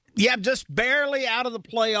 Yeah, just barely out of the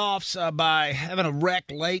playoffs by having a wreck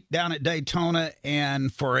late down at Daytona.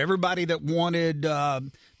 And for everybody that wanted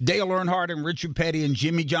Dale Earnhardt and Richard Petty and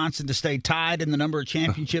Jimmy Johnson to stay tied in the number of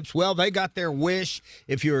championships, well, they got their wish.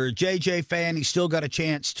 If you're a JJ fan, he's still got a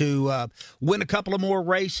chance to win a couple of more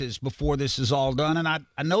races before this is all done. And I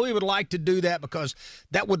know he would like to do that because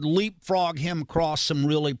that would leapfrog him across some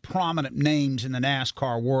really prominent names in the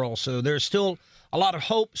NASCAR world. So there's still a lot of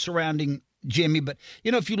hope surrounding Jimmy. But,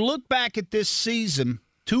 if you look back at this season,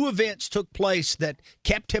 2 events took place that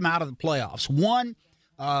kept him out of the playoffs. One,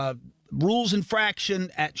 rules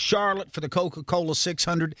infraction at Charlotte for the Coca-Cola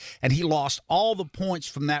 600, and he lost all the points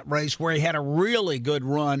from that race where he had a really good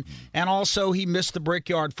run. And also he missed the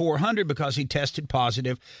Brickyard 400 because he tested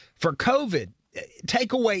positive for COVID.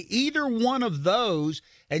 Take away either one of those,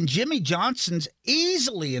 and Jimmy Johnson's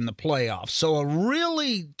easily in the playoffs. So a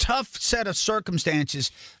really tough set of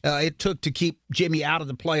circumstances it took to keep Jimmy out of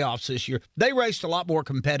the playoffs this year. They raced a lot more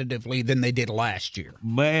competitively than they did last year.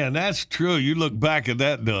 Man, that's true. You look back at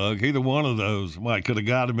that, Doug. Either one of those could have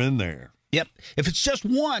got him in there. Yep. If it's just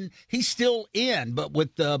one, he's still in. But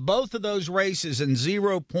with both of those races and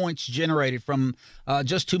 0 points generated from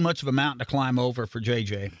just too much of a mountain to climb over for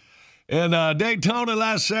JJ. In Daytona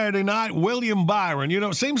last Saturday night, William Byron,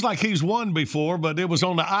 it seems like he's won before, but it was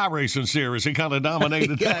on the iRacing series. He kind of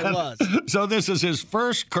dominated yeah, that. It was. So this is his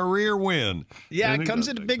first career win. Yeah, it comes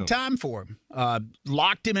at a big time for him.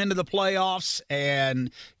 Locked him into the playoffs,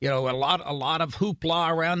 and, a lot of hoopla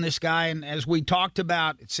around this guy. And as we talked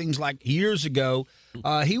about, it seems like years ago,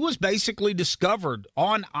 he was basically discovered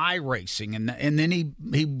on iRacing, and then he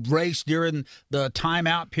raced during the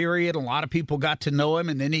timeout period. A lot of people got to know him,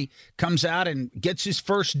 and then he comes out and gets his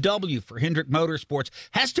first W for Hendrick Motorsports.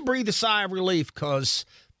 Has to breathe a sigh of relief because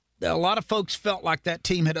a lot of folks felt like that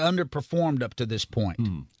team had underperformed up to this point.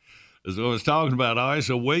 As I was talking about, all right,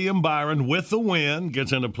 so William Byron with the win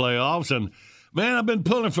gets into playoffs, and man, I've been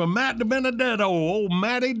pulling from Matt DiBenedetto, old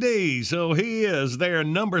Matty D. So he is there,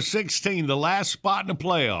 number 16, the last spot in the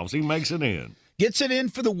playoffs. He makes it in. Gets it in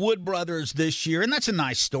for the Wood brothers this year, and that's a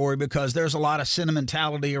nice story because there's a lot of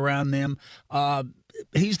sentimentality around them.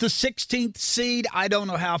 He's the 16th seed. I don't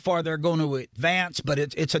know how far they're going to advance, but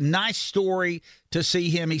it's a nice story to see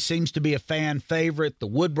him. He seems to be a fan favorite. The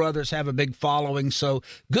Wood brothers have a big following, so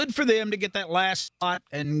good for them to get that last spot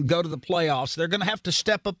and go to the playoffs. They're going to have to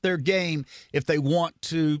step up their game if they want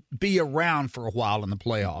to be around for a while in the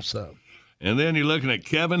playoffs, though. And then you're looking at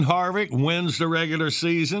Kevin Harvick wins the regular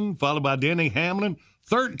season, followed by Denny Hamlin.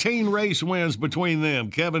 13 race wins between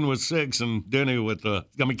them. Kevin with 6 and Denny with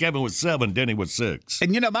Kevin with 7, Denny with 6.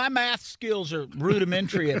 And my math skills are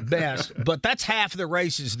rudimentary at best, but that's half of the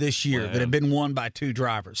races this year that have been won by 2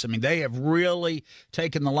 drivers. I mean, they have really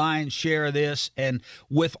taken the lion's share of this, and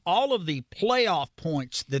with all of the playoff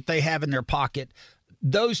points that they have in their pocket,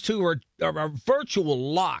 those 2 are a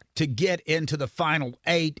virtual lock to get into the final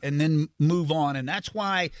 8 and then move on. And that's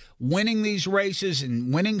why winning these races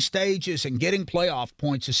and winning stages and getting playoff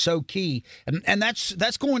points is so key. And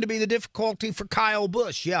that's going to be the difficulty for Kyle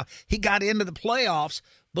Busch. Yeah, he got into the playoffs,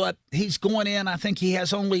 but he's going in, I think he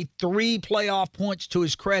has only 3 playoff points to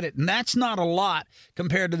his credit, and that's not a lot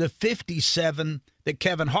compared to the 57 that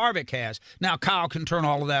Kevin Harvick has. Now, Kyle can turn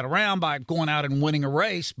all of that around by going out and winning a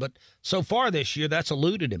race, but so far this year, that's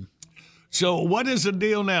eluded him. So what is the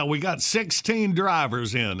deal now? We got 16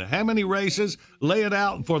 drivers in. How many races? Lay it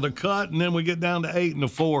out for the cut, and then we get down to 8 and the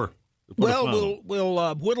 4. Well,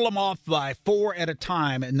 we'll whittle them off by 4 at a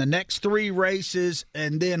time. In the next 3 races,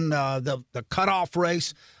 and then the cutoff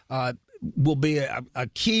race will be a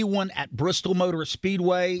key one at Bristol Motor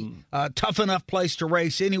Speedway. Tough enough place to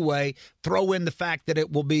race anyway. Throw in the fact that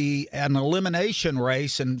it will be an elimination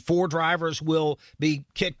race, and 4 drivers will be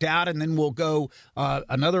kicked out, and then we'll go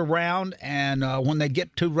another round. And when they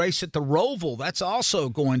get to race at the Roval, that's also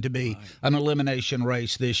going to be an elimination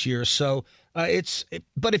race this year. So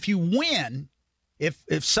but if you win,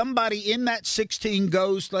 if somebody in that 16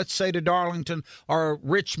 goes, let's say, to Darlington or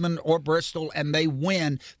Richmond or Bristol, and they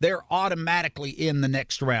win, they're automatically in the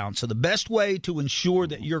next round. So the best way to ensure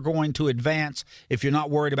that you're going to advance, if you're not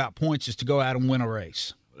worried about points, is to go out and win a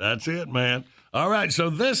race. That's it, man. All right, so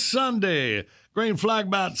this Sunday, green flag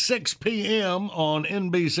about 6 p.m. on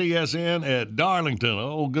NBCSN at Darlington.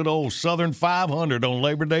 Oh, good old Southern 500 on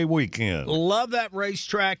Labor Day weekend. Love that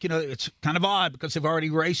racetrack. You know, it's kind of odd because they've already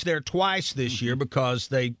raced there twice this year because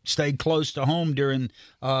they stayed close to home during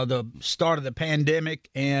the start of the pandemic,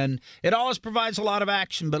 and it always provides a lot of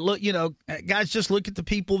action. But look, you know, guys, just look at the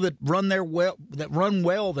people that run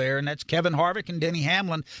well there, and that's Kevin Harvick and Denny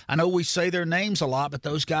Hamlin. I know we say their names a lot, but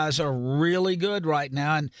those guys are really good right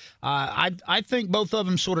now, and I think both of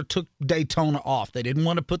them sort of took Daytona off. They didn't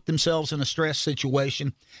want to put themselves in a stress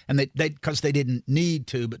situation, and they because they didn't need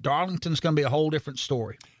to. But Darlington's going to be a whole different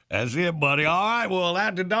story. That's it, buddy. All right, well,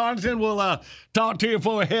 after Darlington, we'll talk to you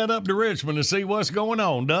before we head up to Richmond to see what's going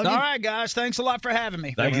on, Doug. All right, guys. Thanks a lot for having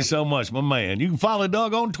me. Thank you so much, my man. You can follow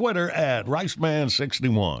Doug on Twitter at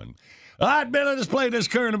RiceMan61. All right, Billy, let's play this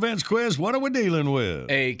current events quiz. What are we dealing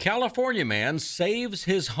with? A California man saves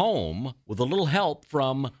his home with a little help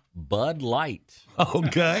from Bud Light.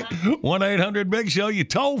 Okay. 1-800-BIG-SHOW, your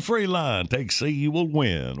toll-free line. Take C, you will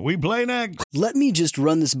win. We play next. Let me just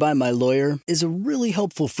run this by my lawyer is a really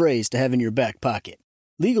helpful phrase to have in your back pocket.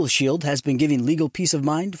 Legal Shield has been giving legal peace of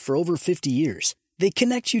mind for over 50 years. They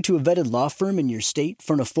connect you to a vetted law firm in your state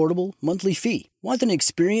for an affordable monthly fee. Want an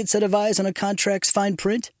experienced set of eyes on a contract's fine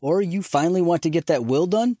print? Or you finally want to get that will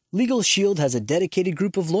done? Legal Shield has a dedicated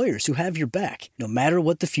group of lawyers who have your back, no matter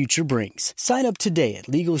what the future brings. Sign up today at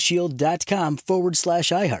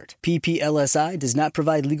LegalShield.com/iHeart. PPLSI does not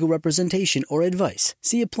provide legal representation or advice.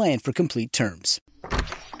 See a plan for complete terms.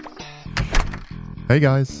 Hey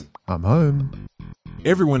guys, I'm home.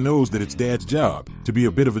 Everyone knows that it's Dad's job to be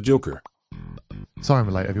a bit of a joker. Sorry I'm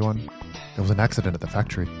late, everyone. There was an accident at the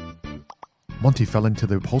factory. Monty fell into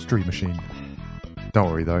the upholstery machine.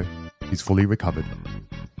 Don't worry, though. He's fully recovered.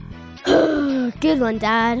 Good one,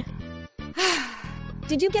 Dad.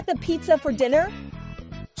 Did you get the pizza for dinner?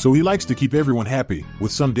 So he likes to keep everyone happy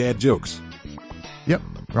with some dad jokes. Yep,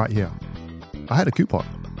 right here. I had a coupon,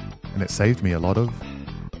 and it saved me a lot of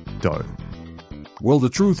dough. Well, the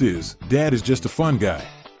truth is, Dad is just a fun guy.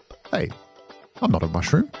 Hey, I'm not a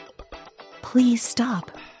mushroom. Please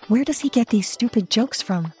stop. Where does he get these stupid jokes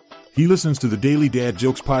from? He listens to the Daily Dad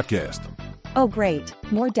Jokes podcast. Oh, great.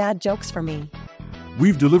 More dad jokes for me.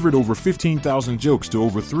 We've delivered over 15,000 jokes to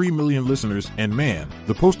over 3 million listeners, and man,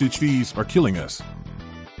 the postage fees are killing us.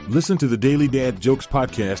 Listen to the Daily Dad Jokes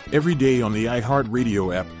podcast every day on the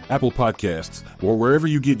iHeartRadio app, Apple Podcasts, or wherever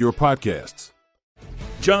you get your podcasts.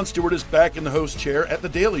 Jon Stewart is back in the host chair at The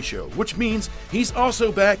Daily Show, which means he's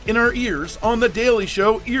also back in our ears on The Daily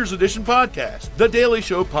Show Ears Edition podcast. The Daily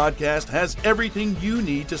Show podcast has everything you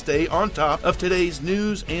need to stay on top of today's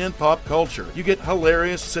news and pop culture. You get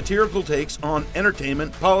hilarious, satirical takes on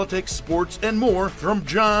entertainment, politics, sports, and more from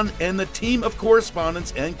Jon and the team of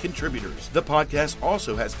correspondents and contributors. The podcast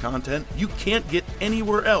also has content you can't get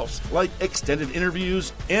anywhere else, like extended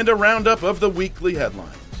interviews and a roundup of the weekly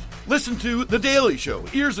headlines. Listen to The Daily Show,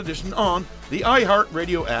 Ears Edition, on the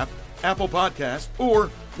iHeartRadio app, Apple Podcasts, or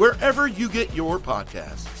wherever you get your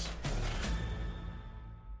podcasts.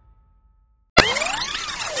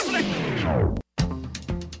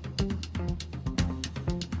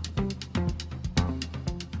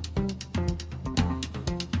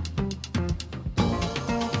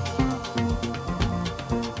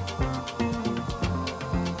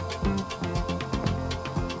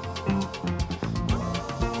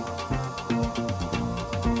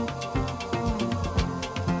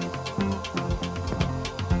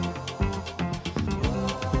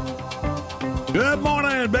 Good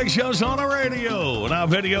morning, Big Show's on the radio. And our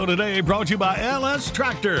video today brought to you by LS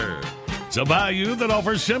Tractor. It's a value that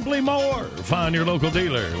offers simply more. Find your local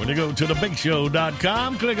dealer when you go to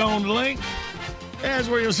thebigshow.com. Click on the link. That's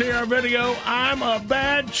where you'll see our video, I'm a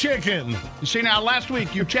Bad Chicken. You see, now, last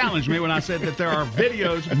week you challenged me when I said that there are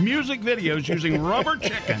videos, music videos, using rubber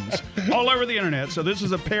chickens all over the internet. So this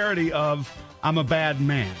is a parody of I'm a Bad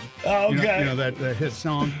Man. Okay. You know that hit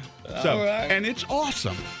song? So, All right. And it's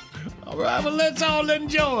awesome. All right, well, let's all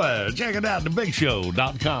enjoy. Check it out,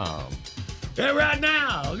 thebigshow.com. And right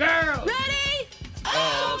now, girl. Ready?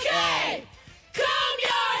 Okay. Comb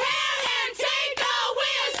your hair and take the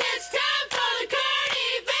wheels. It's time for the current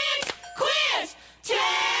events quiz.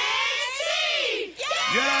 Tennessee.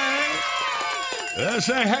 Yeah. Let's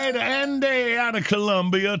say hey to Andy out of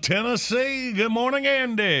Columbia, Tennessee. Good morning,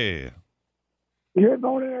 Andy. Good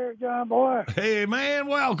morning, there, John boy. Hey, man,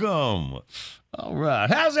 welcome. All right.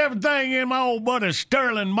 How's everything in my old buddy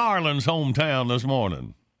Sterling Marlin's hometown this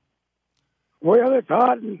morning? Well, it's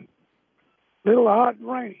hot and little hot and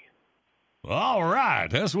rainy. All right.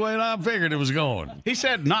 That's the way I figured it was going. He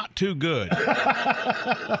said not too good. Yeah,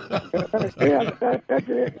 that's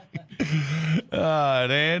it. All right,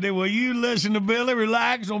 Andy. Well, you listen to Billy.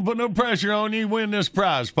 Relax. Don't put no pressure on you. Win this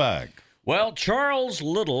prize pack. Well, Charles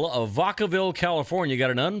Little of Vacaville, California,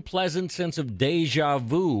 got an unpleasant sense of deja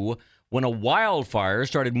vu when a wildfire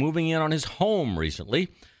started moving in on his home recently.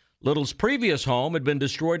 Little's previous home had been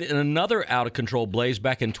destroyed in another out-of-control blaze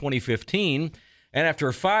back in 2015, and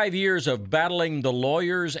after 5 years of battling the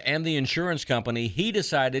lawyers and the insurance company, he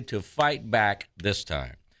decided to fight back this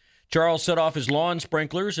time. Charles set off his lawn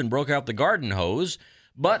sprinklers and broke out the garden hose,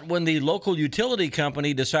 but when the local utility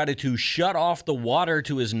company decided to shut off the water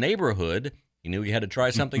to his neighborhood, he knew he had to try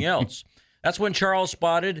something else. That's when Charles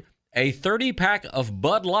spotted a 30-pack of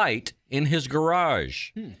Bud Light in his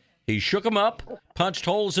garage. He shook them up, punched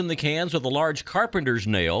holes in the cans with a large carpenter's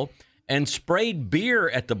nail, and sprayed beer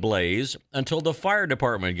at the blaze until the fire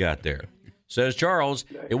department got there. Says Charles,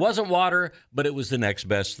 it wasn't water, but it was the next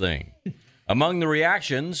best thing. Among the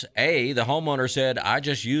reactions, A, the homeowner said, I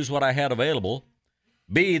just used what I had available.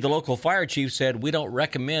 B, the local fire chief said, we don't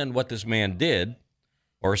recommend what this man did.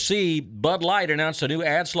 Or C, Bud Light announced a new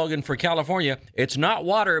ad slogan for California. It's not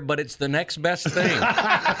water, but it's the next best thing.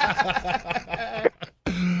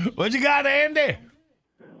 What you got, Andy?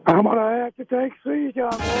 I'm going to have to take C,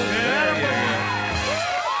 John boy.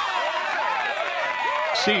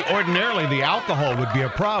 See, ordinarily the alcohol would be a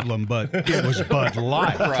problem, but it was Bud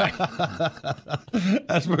Light. Right.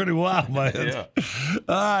 That's pretty wild, man. Yeah.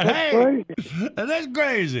 All right, hey, that's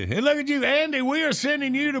crazy. And look at you, Andy. We are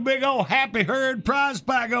sending you the big old Happy Herd prize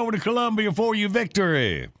pack over to Columbia for your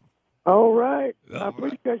victory. All right. I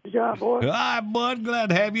appreciate you, John boy. All right, bud. Glad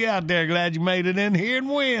to have you out there. Glad you made it in here and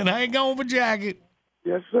win. Hang on for jacket.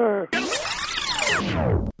 Yes, sir.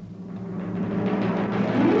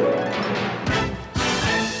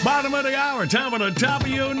 Bottom of the hour, time for the top of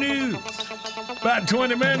your news. About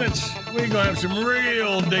 20 minutes, we're going to have some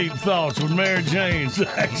real deep thoughts with Mary Jane,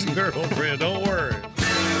 Zach's girlfriend. Don't worry.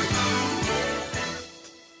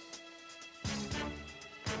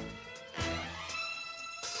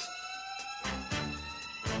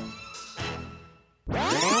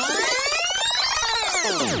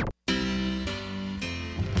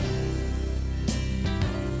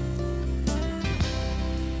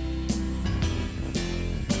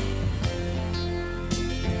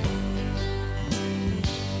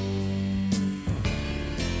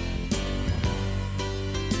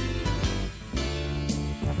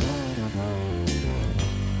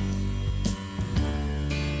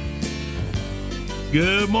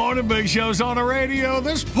 Good morning, Big Show's on the radio.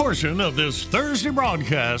 This portion of this Thursday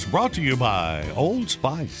broadcast brought to you by Old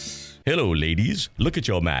Spice. Hello, ladies. Look at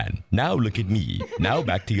your man. Now look at me. Now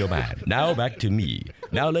back to your man. Now back to me.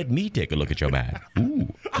 Now let me take a look at your man.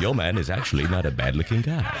 Ooh, your man is actually not a bad-looking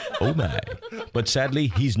guy. Oh, my. But sadly,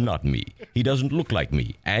 he's not me. He doesn't look like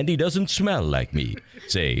me, and he doesn't smell like me.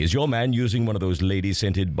 Say, is your man using one of those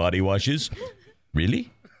lady-scented body washes?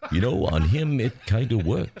 Really? You know, on him, it kind of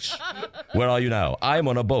works. Where are you now? I'm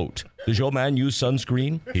on a boat. Does your man use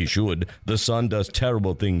sunscreen? He should. The sun does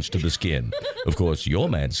terrible things to the skin. Of course, your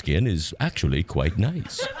man's skin is actually quite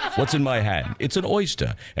nice. What's in my hand? It's an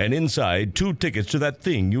oyster. And inside, 2 tickets to that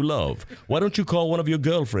thing you love. Why don't you call one of your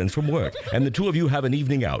girlfriends from work, and the 2 of you have an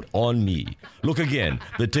evening out on me? Look again.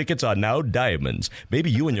 The tickets are now diamonds. Maybe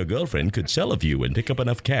you and your girlfriend could sell a few and pick up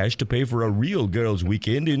enough cash to pay for a real girls'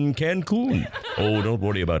 weekend in Cancun. Oh, don't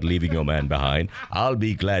worry about leaving your man behind. I'll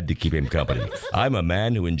be glad to keep him company. I'm a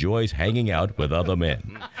man who enjoys always hanging out with other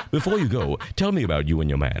men. Before you go, tell me about you and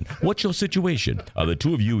your man. What's your situation? Are the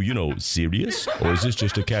two of you, serious? Or is this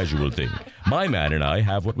just a casual thing? My man and I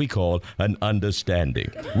have what we call an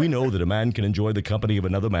understanding. We know that a man can enjoy the company of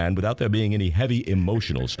another man without there being any heavy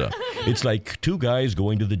emotional stuff. It's like two guys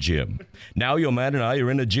going to the gym. Now your man and I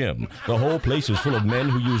are in a gym. The whole place is full of men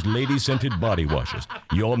who use lady-scented body washes.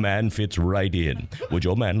 Your man fits right in. Would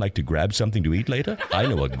your man like to grab something to eat later? I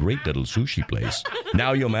know a great little sushi place.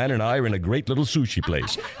 Now your man and I are in a great little sushi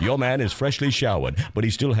place. Your man is freshly showered, but he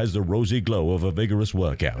still has the rosy glow of a vigorous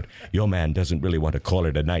workout. Your man doesn't really want to call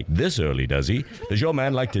it a night this early, does he? Does your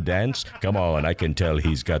man like to dance? Come on, I can tell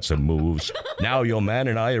he's got some moves. Now your man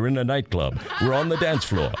and I are in a nightclub. We're on the dance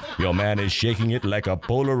floor. Your man is shaking it like a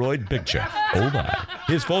Polaroid picture. Oh my.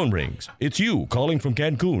 His phone rings. It's you calling from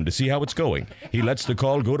Cancun to see how it's going. He lets the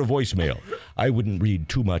call go to voicemail. I wouldn't read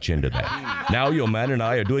too much into that. Now your man and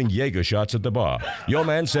I are doing Jaeger shots at the bar. Your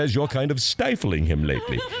man says you're kind of stifling him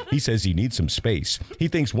lately. He says he needs some space. He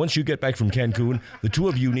thinks once you get back from Cancun, the two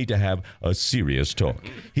of you need to have a serious talk.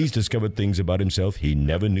 He's discovered things about himself he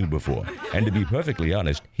never knew before. And to be perfectly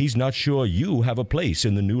honest, he's not sure you have a place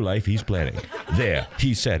in the new life he's planning. There,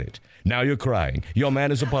 he said it. Now you're crying. Your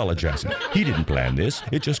man is apologizing. He didn't plan this.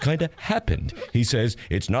 It just kind of happened. He says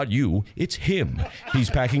it's not you, it's him. He's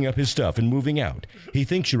packing up his stuff and moving out. He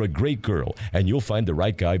thinks you're a great girl, and you'll find the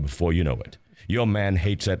right guy before you know it. Your man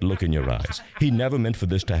hates that look in your eyes. He never meant for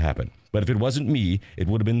this to happen. But if it wasn't me, it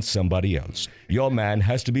would have been somebody else. Your man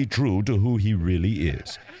has to be true to who he really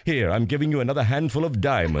is. Here, I'm giving you another handful of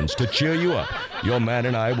diamonds to cheer you up. Your man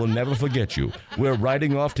and I will never forget you. We're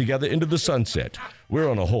riding off together into the sunset. We're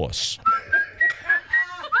on a horse.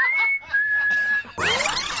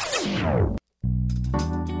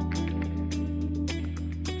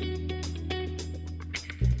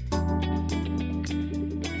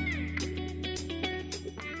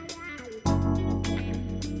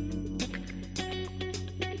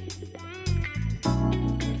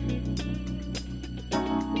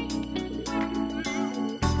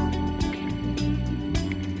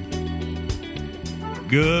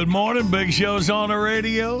 Good morning, Big Show's on the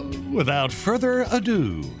radio. Without further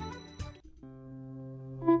ado.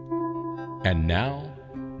 And now,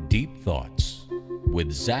 Deep Thoughts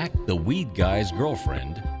with Zach the Weed Guy's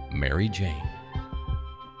girlfriend, Mary Jane.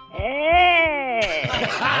 Hey!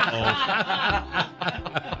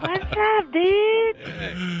 What's up, dude?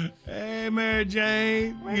 Hey, Mary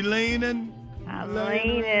Jane. You leaning? I'm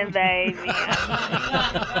leaning, baby.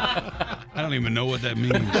 I don't even know what that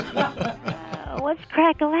means. What's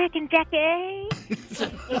crack-a-lackin', Jackie?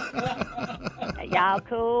 Y'all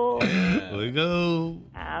cool? We go.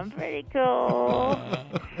 I'm pretty cool.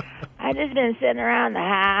 I just been sitting around the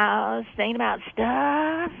house thinking about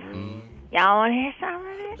stuff. Y'all want to hear some of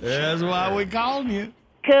it? That's why we called you.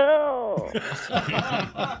 Cool.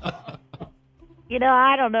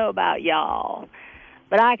 I don't know about y'all,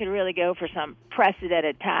 but I could really go for some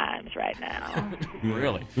precedented times right now.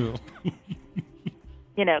 Really?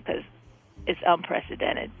 Because it's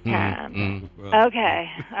unprecedented time. Okay,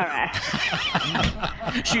 all right.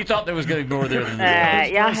 She thought there was going to go there.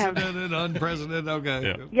 Y'all have unprecedented. Okay.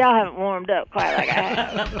 Yeah. Y'all haven't warmed up quite like I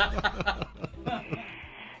have.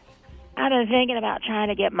 I've been thinking about trying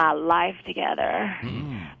to get my life together,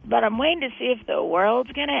 but I'm waiting to see if the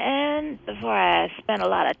world's going to end before I spend a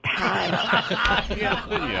lot of time on it.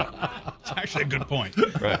 Yeah. It's actually a good point.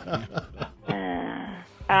 Right.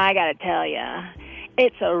 I got to tell you,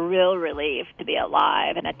 it's a real relief to be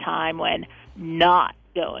alive in a time when not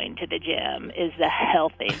going to the gym is the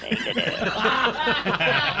healthy thing to do.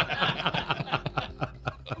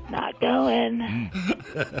 Not going.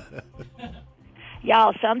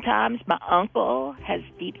 Y'all, sometimes my uncle has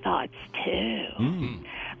deep thoughts, too.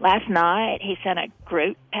 Last night, he sent a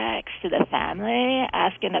group text to the family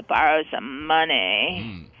asking to borrow some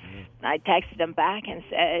money. I texted him back and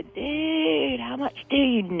said, dude, how much do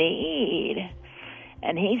you need?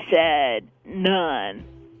 And he said, none.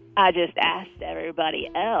 I just asked everybody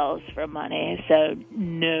else for money, so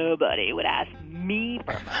nobody would ask me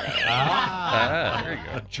for money. There you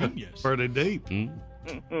go. Genius. Pretty deep.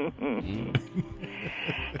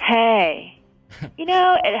 Hey,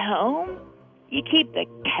 at home, you keep the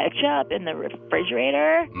ketchup in the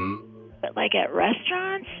refrigerator, but like at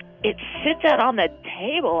restaurants, it sits out on the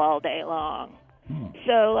table all day long.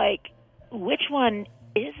 So, which one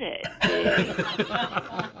is it?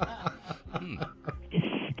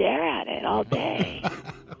 Just stare at it all day.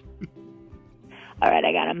 All right,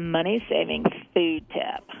 I got a money-saving food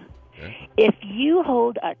tip. Okay. If you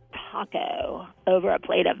hold a taco over a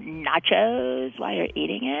plate of nachos while you're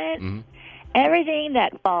eating it, everything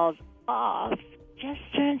that falls off just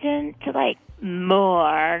turns into, like,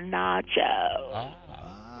 more nacho.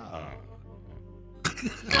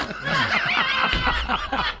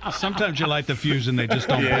 Sometimes you light the fuse and they just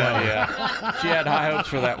don't blow. Yeah. She had high hopes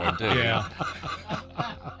for that one, too. Yeah.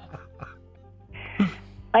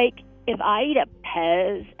 Like, if I eat a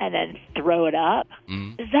Pez and then throw it up,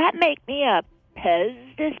 does that make me a Pez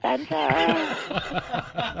dispenser?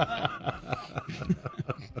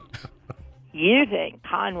 You think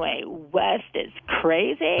Kanye West is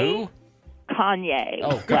crazy? Who? Kanye.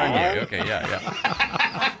 Oh, Kanye. Okay, yeah.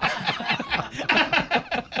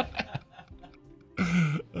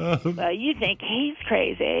 Well, you think he's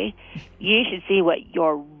crazy. You should see what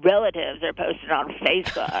your relatives are posting on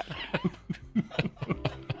Facebook.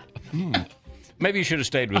 Maybe you should have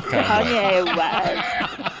stayed with Kanye. Kanye West.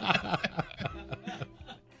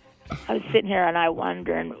 I was sitting here and I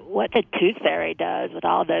wondering what the tooth fairy does with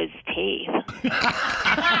all those teeth.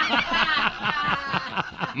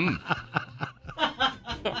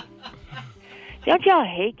 Don't y'all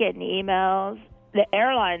hate getting emails? The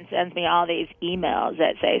airline sends me all these emails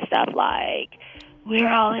that say stuff like, "We're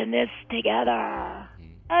all in this together."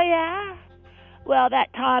 Oh, yeah? Well,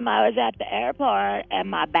 that time I was at the airport and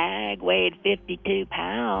my bag weighed 52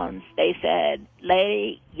 pounds, they said,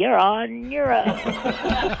 "Lady, you're on your own."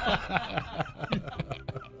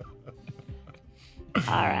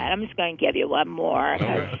 All right, I'm just going to give you one more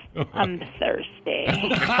because I'm thirsty. Okay.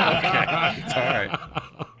 All right.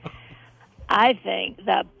 I think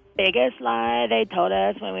the biggest lie they told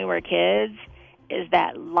us when we were kids is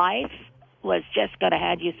that life was just going to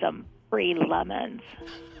hand you some free lemons.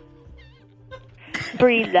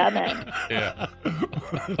 Free lemons. Yeah.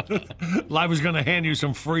 Life was going to hand you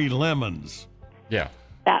some free lemons. Yeah.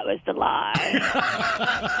 That was the lie.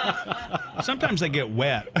 Sometimes they get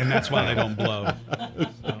wet, and that's why they don't blow.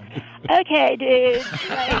 Okay, dude.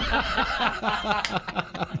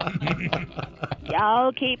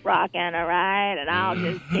 Y'all keep rocking, all right? And I'll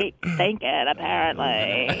just keep thinking,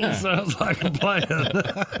 apparently. Sounds like a plan.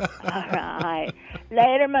 All right.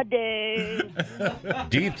 Later, my dude.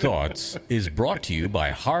 Deep Thoughts is brought to you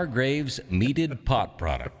by Hargrave's Meated Pot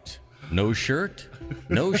Product. No shirt,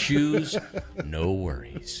 no shoes, no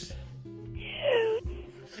worries.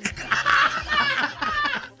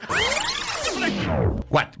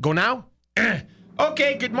 What, go now?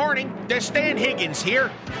 Okay, good morning. There's Stan Higgins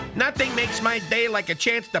here. Nothing makes my day like a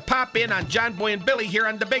chance to pop in on John Boy and Billy here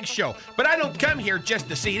on The Big Show. But I don't come here just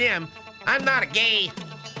to see them. I'm not a gay.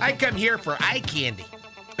 I come here for eye candy.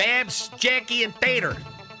 Babs, Jackie, and Thur.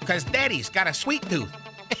 Because Daddy's got a sweet tooth.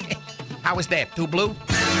 How was that? Too blue?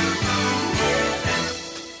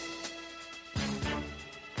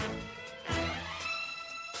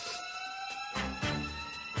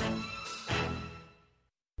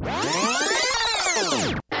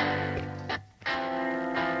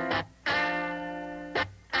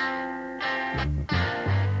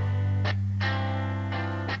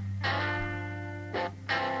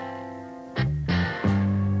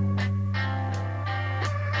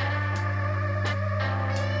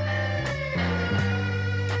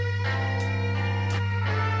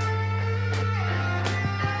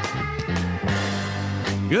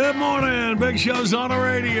 Good morning. Big Show's on the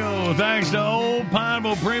radio. Thanks to Old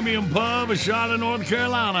Pineville Premium Pub in Charlotte, North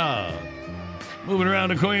Carolina. Moving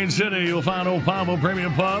around the Queen City, you'll find Old Pineville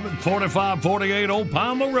Premium Pub at 4548 Old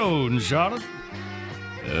Pineville Road in Charlotte.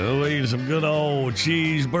 We'll eat some good old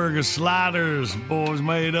cheeseburger sliders boys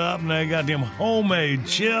made up, and they got them homemade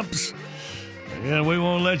chips. And we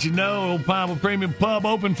won't let you know, Old Pineville Premium Pub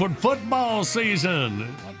open for football season.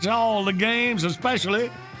 Watch all the games, especially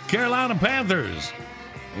Carolina Panthers.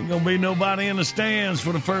 Ain't gonna be nobody in the stands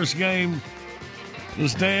for the first game to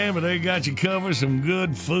stand, but they got you covered. Some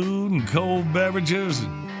good food and cold beverages,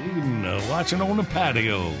 and you can watch it on the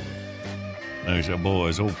patio. Thanks, our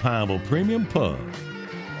boys, Old Pineville Premium Pub.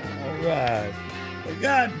 All right. We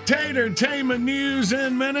got Tatertainment news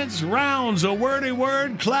in minutes, rounds of wordy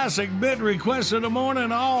word, classic bit requests of the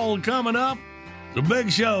morning, all coming up. The Big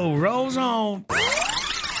Show rolls on.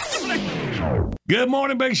 Good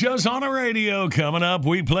morning, Big Show's on the radio. Coming up,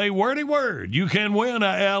 we play Wordy Word. You can win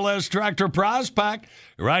a LS Tractor prize pack.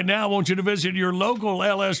 Right now, I want you to visit your local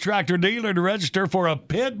LS Tractor dealer to register for a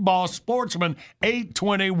Pit Boss Sportsman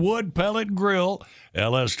 820 wood pellet grill.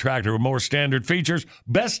 LS Tractor with more standard features,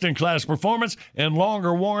 best-in-class performance, and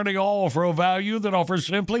longer warranty, all for a value that offers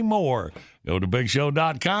simply more. Go to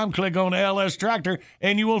BigShow.com, click on LS Tractor,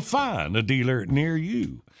 and you will find a dealer near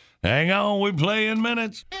you. Hang on, we play in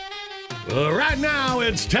minutes. Right now,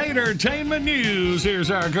 it's Tatertainment News.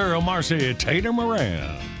 Here's our girl, Marcy Tater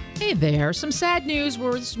Moran. Hey there. Some sad news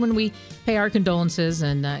was when we pay our condolences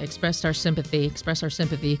and express our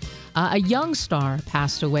sympathy. A young star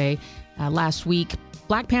passed away last week.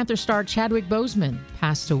 Black Panther star Chadwick Boseman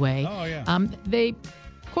passed away. Oh, yeah. They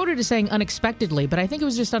quoted as saying unexpectedly, but I think it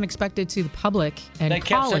was just unexpected to the public and They kept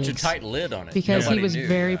colleagues such a tight lid on it. because Nobody he was knew.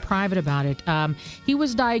 very private about it. He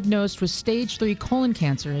was diagnosed with stage 3 colon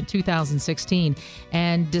cancer in 2016,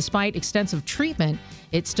 and despite extensive treatment,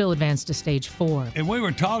 it still advanced to stage 4. And we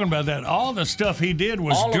were talking about that. All the stuff he did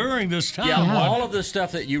was during this time. Yeah, all of the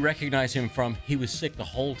stuff that you recognize him from, he was sick the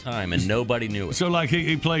whole time, and nobody knew it. So, like,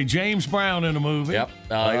 he played James Brown in a movie. Yep.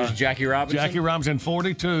 He was Jackie Robinson. Jackie Robinson,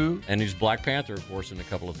 42. And he's Black Panther, of course, in a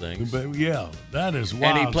couple of things. But, yeah, that is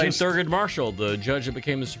wild. And he played Thurgood Marshall, the judge that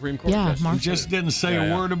became the Supreme Court justice. He just didn't say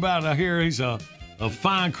a word about it. I hear he's a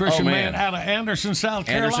fine Christian man out of Anderson, South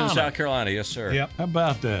Carolina. Anderson, South Carolina, yes, sir. Yep. How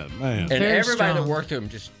about that, man? And everybody that worked with him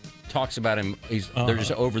just talks about him. They're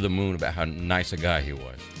just over the moon about how nice a guy he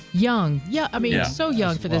was. Young. Yeah, I mean, so young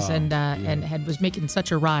That's for this, wild. and was making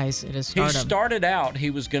such a rise in his He stardom. started out,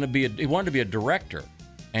 he wanted to be a director,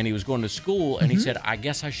 and he was going to school, and he said, I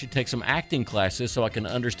guess I should take some acting classes so I can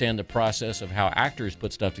understand the process of how actors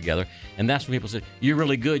put stuff together. And that's when people said, you're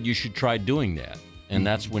really good, you should try doing that. And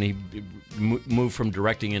that's when he moved from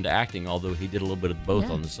directing into acting, although he did a little bit of both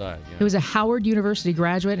on the side. Yeah. He was a Howard University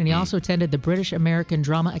graduate, and he also attended the British American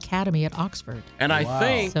Drama Academy at Oxford. And I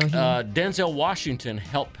think So he- Denzel Washington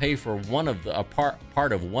helped pay for one of the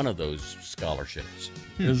part of one of those scholarships.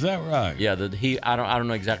 Is that right? Yeah, I don't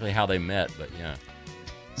know exactly how they met, but yeah.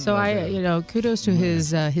 So kudos to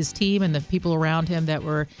his team and the people around him that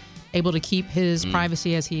were able to keep his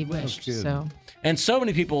privacy as he wished. So. And so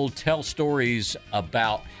many people tell stories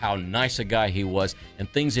about how nice a guy he was and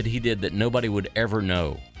things that he did that nobody would ever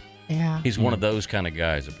know. Yeah. He's one of those kind of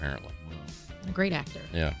guys, apparently. A great actor.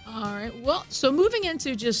 Yeah. All right. Well, so moving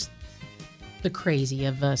into just the crazy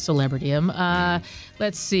of celebrityum.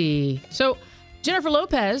 Let's see. So Jennifer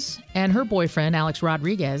Lopez and her boyfriend, Alex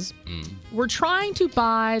Rodriguez, were trying to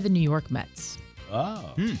buy the New York Mets.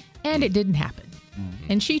 Oh. And it didn't happen.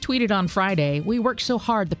 And she tweeted on Friday, "We worked so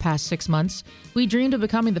hard the past 6 months. We dreamed of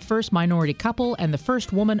becoming the first minority couple and the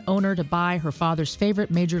first woman owner to buy her father's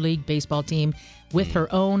favorite Major League Baseball team with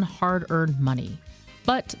her own hard-earned money.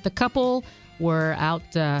 But the couple were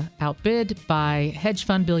outbid by hedge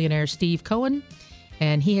fund billionaire Steve Cohen,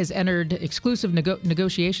 and he has entered exclusive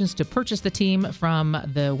negotiations to purchase the team from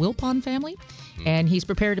the Wilpon family. And he's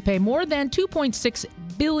prepared to pay more than $2.6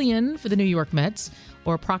 billion for the New York Mets,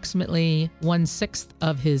 or approximately 1/6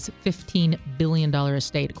 of his $15 billion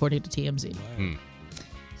estate, according to TMZ.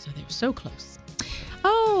 So they were so close.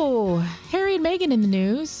 Oh, Harry and Meghan in the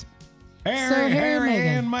news. Harry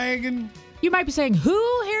and Meghan. You might be saying,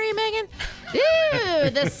 who, Harry and Meghan? Ew,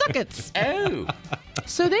 the Suckets. Oh.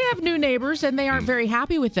 So they have new neighbors, and they aren't very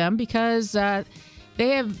happy with them because they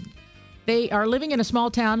are living in a small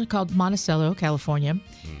town called Monticello, California,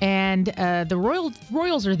 and the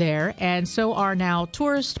royals are there, and so are now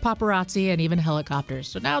tourists, paparazzi, and even helicopters.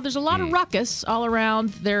 So now there's a lot of ruckus all around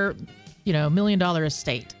their, $1 million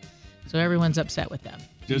estate. So everyone's upset with them.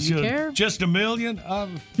 Do you care? Just $1 million?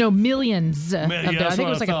 No, millions. I think that's it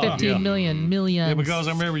what was like I a thought. 15 million. Millions. Yeah, because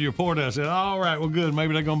I remember your report. I said, all right, well, good.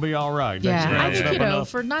 Maybe they're going to be all right. Yeah, I think,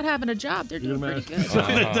 for not having a job, they're doing pretty good.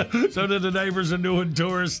 So did the neighbors are doing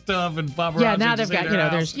tourist stuff and paparazzi. Yeah, now they've to see got, their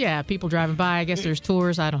there's, people driving by. I guess there's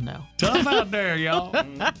tours. I don't know. Tough out there, y'all.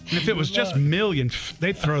 If it was just millions,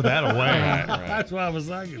 they'd throw that away. That's what I was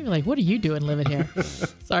thinking. You're like, what are you doing living here?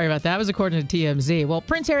 Sorry about that. That was according to TMZ. Well,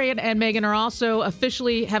 Prince Harry and Meghan are also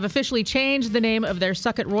officially changed the name of their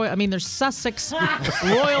Sussex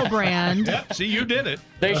Royal brand. Yep. See, you did it.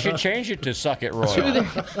 They should change it to Suck It Royal.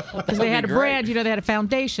 Because they had a brand, they had a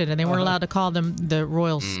foundation, and they weren't allowed to call them the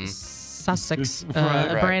Royal Sussex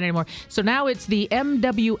brand anymore. So now it's the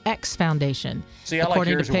MWX Foundation. See, I like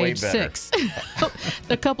according yours to page way better. 6.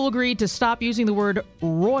 The couple agreed to stop using the word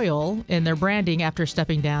royal in their branding after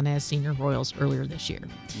stepping down as senior royals earlier this year.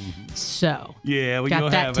 So, yeah, well,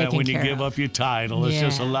 you'll have that when you give up your title. It's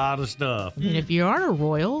just a lot of stuff. I mean, if you are a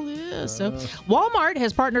royal, so Walmart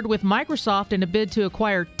has partnered with Microsoft in a bid to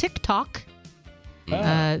acquire TikTok.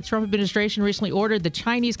 The Trump administration recently ordered the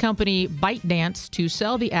Chinese company ByteDance to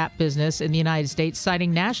sell the app business in the United States,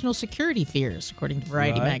 citing national security fears, according to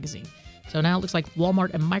Variety magazine. So now it looks like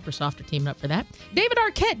Walmart and Microsoft are teaming up for that. David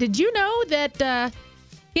Arquette, did you know that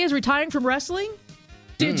he is retiring from wrestling?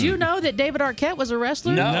 Did you know that David Arquette was a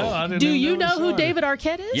wrestler? No, I didn't Do know you that was know who started. David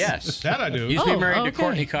Arquette is? Yes. That I do. He used to be married to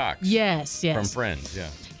Courtney Cox. Yes. From Friends, yeah.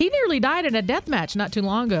 He nearly died in a death match not too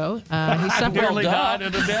long ago. He suffered nearly died in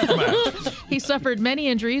a death match. He suffered many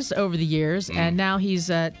injuries over the years, and now he's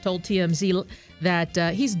told TMZ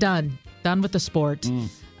that he's done with the sport.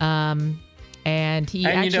 And he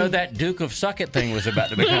actually, that Duke of Suck It thing was about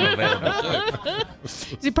to become available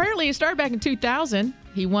too. Apparently, he started back in 2000.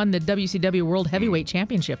 He won the WCW World Heavyweight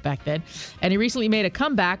Championship back then, and he recently made a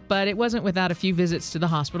comeback, but it wasn't without a few visits to the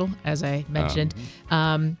hospital, as I mentioned.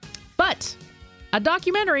 But a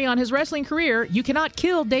documentary on his wrestling career, "You Cannot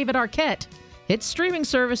Kill David Arquette," hits streaming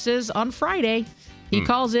services on Friday. He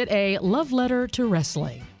calls it a love letter to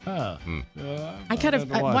wrestling. I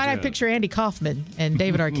picture Andy Kaufman and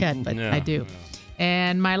David Arquette, but I do.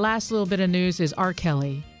 And my last little bit of news is R.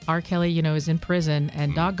 Kelly. R. Kelly, is in prison,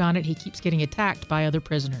 and doggone it, he keeps getting attacked by other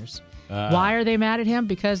prisoners. Why are they mad at him?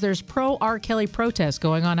 Because there's pro-R. Kelly protests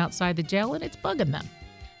going on outside the jail, and it's bugging them.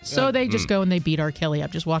 So they just go and they beat R. Kelly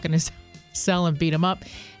up, just walk in his cell and beat him up.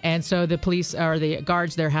 And so the police or the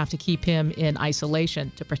guards there have to keep him in isolation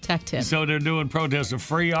to protect him. So they're doing protests to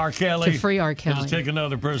free R. Kelly. To free R. Kelly. Just taking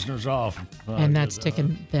other prisoners off. And that's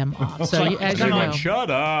ticking them off. So as you know. Shut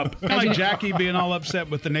up. Like Jackie being all upset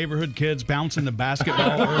with the neighborhood kids bouncing the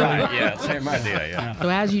basketball. Right, yeah, same idea, yeah. So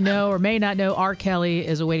as you know or may not know, R. Kelly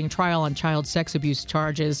is awaiting trial on child sex abuse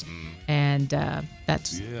charges. And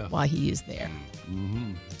that's why he is there.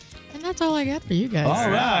 Mm-hmm. And that's all I got for you guys. All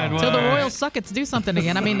right. Until the Royal Suckets do something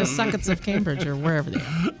again. I mean, the Suckets of Cambridge or wherever they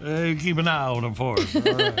are. Keep an eye on them for us. All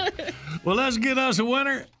right. Well, let's get us a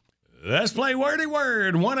winner. Let's play Wordy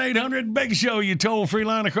Word. 1-800-BIG-SHOW, you toll-free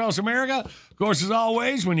line across America. Of course, as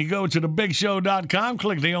always, when you go to thebigshow.com,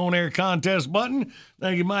 click the on-air contest button.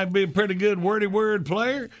 Think you might be a pretty good Wordy Word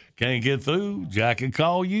player. Can't get through? Jack can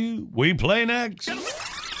call you. We play next.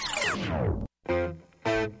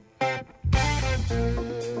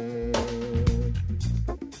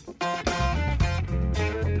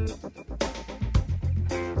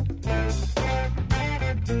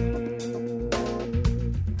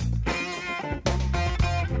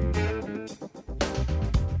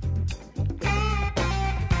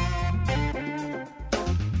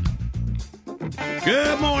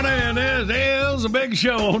 Good morning. This is a big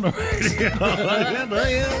show on the radio.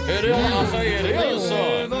 It is. I'll say it is,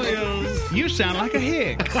 son. You sound like a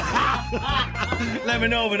hick. Let me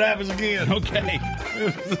know if it happens again. Okay.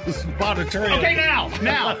 Spot a trail. Okay, now.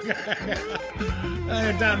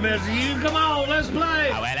 Every time I mess you, come on, let's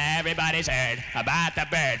play. Well, everybody's heard about the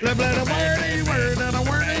bird. Let's play the wordy word and a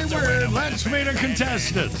wordy word. Let's meet our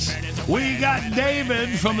contestants. We got David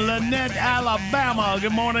from Lynette, Alabama.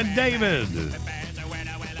 Good morning, David.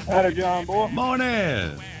 Howdy, John, boy.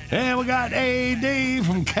 Morning. And we got A.D.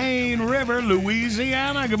 from Cane River,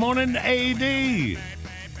 Louisiana. Good morning, A.D.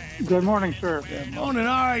 Good morning, sir. Good morning.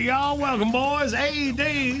 All right, y'all. Welcome, boys.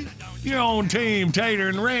 A.D., you're on Team Tater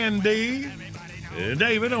and Randy.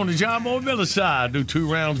 David on the John Boy Billy side. Do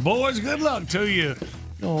 2 rounds, boys. Good luck to you.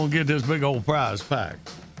 You're going to get this big old prize pack.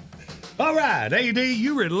 All right, A.D.,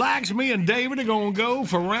 you relax. Me and David are going to go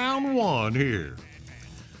for round 1 here.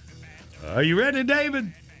 Are you ready,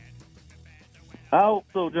 David? I hope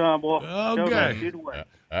so, John, boy. Okay.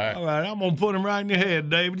 All right, I'm going to put him right in your head,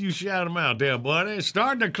 David. You shout him out there, buddy.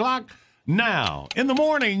 Start the clock now. In the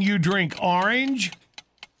morning, you drink orange.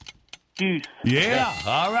 Juice. Yeah,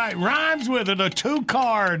 all right. Rhymes with it. A 2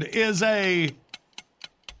 card is a...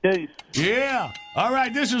 Deuce. Yeah. All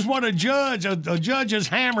right, this is what a judge's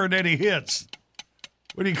hammer that he hits.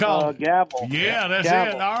 What do you call it? Gavel. Yeah, that's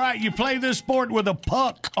Gavel. it. All right, you play this sport with a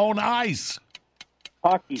puck on ice.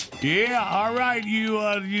 Hockey. Yeah, all right.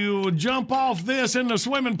 You jump off this in the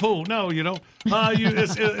swimming pool. No, you don't.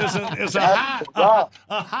 It's a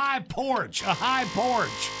high porch. A high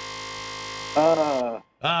porch. All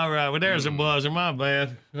right. Well, there's a buzzer. My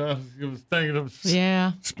bad. I was thinking of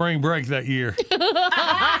spring break that year.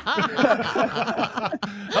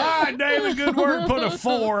 All right, David. Good work. Put a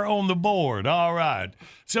 4 on the board. All right.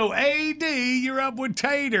 So, A.D., you're up with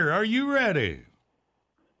Tater. Are you ready?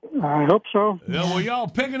 I hope so. Yeah, well, y'all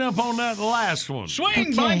picking up on that last one.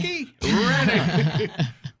 Swing, Mikey. Ready.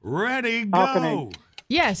 Ready, go. Balcony.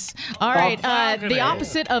 Yes. All right. The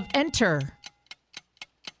opposite of enter.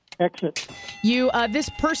 Exit. This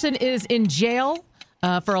person is in jail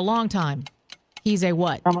for a long time. He's a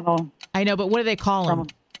what? Criminal. I know, but what do they call him?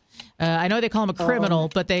 I know they call him a criminal,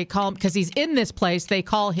 but they call him, because he's in this place, they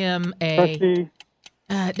call him a...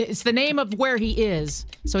 it's the name of where he is.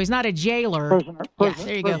 So he's not a jailer. Prisoner. Yeah,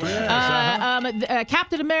 there you go.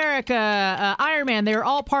 Captain America, Iron Man, they're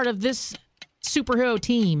all part of this superhero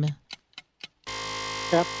team.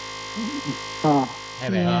 Yep.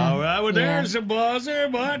 All right, well, there's the buzzer,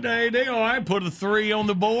 but they all right, put a 3 on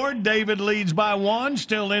the board. David leads by 1,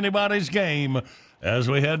 still anybody's game as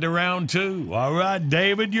we head to round 2. All right,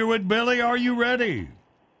 David, you're with Billy. Are you ready?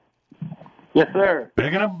 Yes, sir.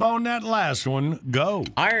 Picking up on that last one, go.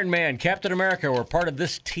 Iron Man, Captain America were part of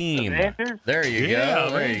this team. Avengers? There you Yeah, go.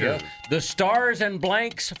 There you go. The Stars and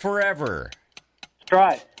Blanks Forever.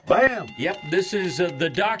 Stripe. Bam. Yep, this is the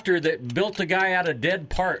doctor that built the guy out of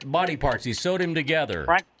dead body parts. He sewed him together.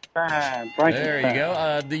 Frankenstein. There you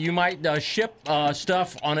go. You might ship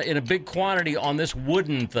stuff in a big quantity on this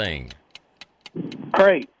wooden thing.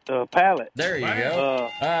 Crate. Pallet. There you go.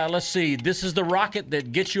 Let's see. This is the rocket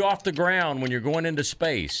that gets you off the ground when you're going into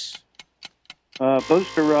space.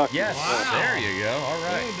 Booster rocket. Yes. Wow. There you go. All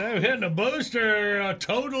right. Well, they're hitting a booster, a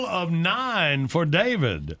total of 9 for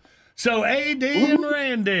David. So AD and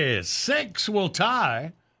Randy, 6 will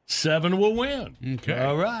tie, 7 will win. Okay.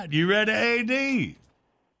 All right. You ready, AD?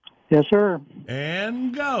 Yes, sir.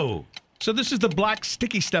 And go. So this is the black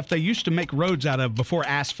sticky stuff they used to make roads out of before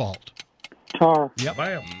asphalt. Tar. Yep.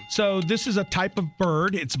 Bam. So this is a type of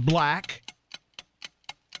bird. It's black.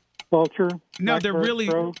 Vulture. No, they're Blackbird, really.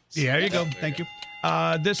 crow. Yeah, there you go. Thank you.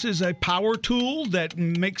 This is a power tool that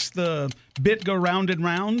makes the bit go round and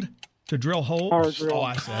round to drill holes. Power drill. Oh,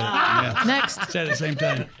 I said it. Yeah. Next. Said it at the same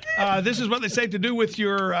time. This is what they say to do with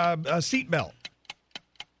your seatbelt.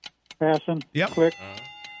 Fasten. Yep. Click.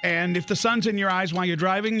 And if the sun's in your eyes while you're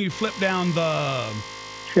driving, you flip down the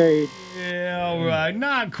Shade. Yeah, all right.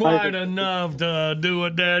 Not quite enough to do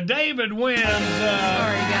it there. David wins.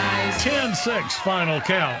 Sorry, guys. 10-6 final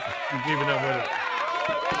count. I'm keeping up with it.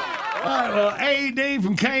 All right, well, AD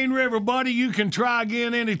from Cane River, buddy, you can try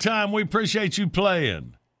again anytime. We appreciate you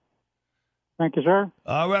playing. Thank you, sir.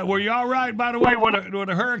 All right. Were you all right, by the way, with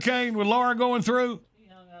a hurricane, with Laura going through?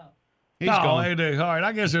 He's no, gone. AD. All right.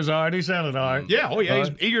 I guess it's all right. He sounded all right. Yeah,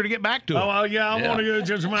 He's eager to get back to it. Oh, well, yeah, I want to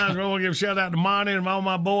just remind me, I want to give a shout out to Monty and all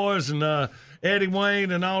my boys and Eddie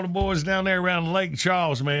Wayne and all the boys down there around Lake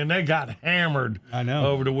Charles, man. They got hammered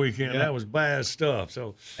over the weekend. That was bad stuff.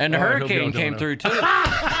 So And the hurricane came through, too.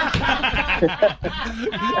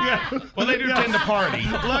 Well, they do tend to party.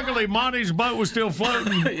 Luckily, Monty's boat was still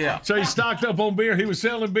floating. So he stocked up on beer. He was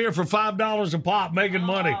selling beer for $5 a pop, making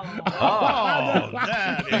money. Oh,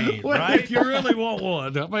 that ain't Well, right. if you really want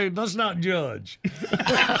one, I mean, let's not judge.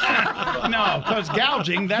 No, because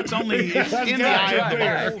gouging, that's only in the eye of the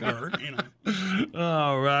beholder. You know.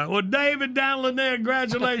 All right. Well, David down Lynette,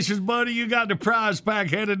 congratulations, buddy. You got the prize pack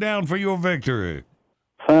headed down for your victory.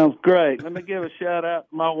 Sounds great. Let me give a shout out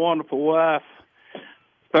to my wonderful wife.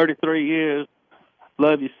 33 years.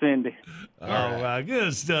 Love you, Cindy. All right.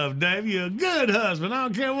 Good stuff, Dave. You're a good husband. I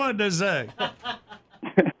don't care what they say.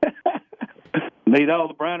 Need all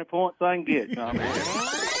the brownie points I can get.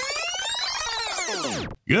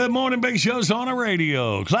 Good morning, Big Show's on the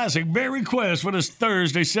radio. Classic beer request for this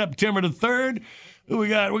Thursday, September the 3rd. Who we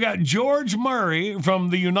got? We got George Murray from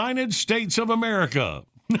the United States of America.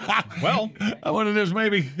 Well, I wonder if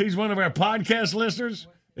maybe he's one of our podcast listeners.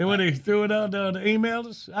 And when he threw it out to email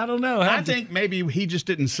us, I don't know. I think maybe he just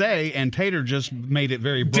didn't say, and Tater just made it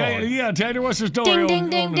very broad. Tater, what's the story? Ding,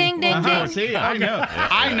 ding, ding, ding, ding. See, I know.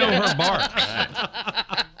 I know her barks.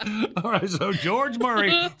 All right, so George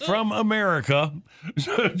Murray from America.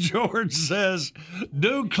 So George says,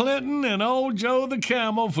 do Clinton and old Joe the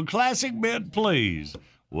Camel for classic bit, please.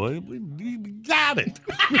 Well, we got it.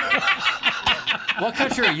 What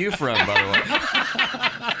country are you from, by the way?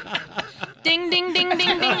 Ding, ding, ding,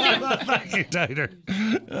 ding, ding, ding. Thank you, Tater.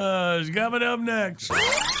 It's coming up next.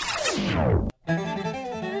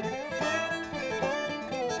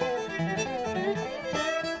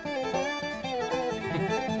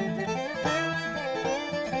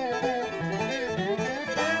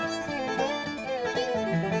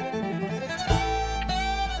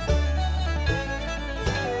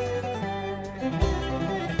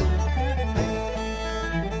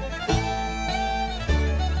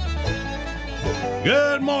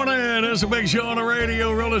 Good morning. It's a big show on the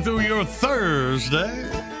radio rolling through your Thursday.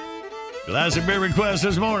 Classic beer request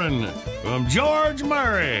this morning from George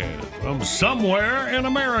Murray from somewhere in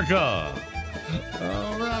America.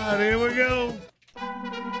 All right, here we go.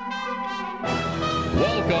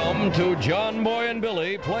 Welcome to John Boy and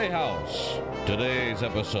Billy Playhouse. Today's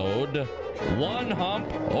episode, One Hump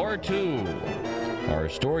or Two. Our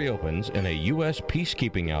story opens in a U.S.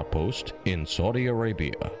 peacekeeping outpost in Saudi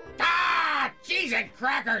Arabia. Cheese and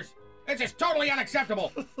crackers! This is totally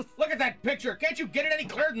unacceptable. Look at that picture. Can't you get it any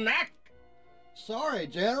clearer than that? Sorry,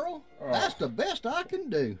 General. That's the best I can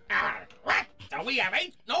do. What? So we have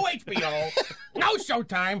no HBO, no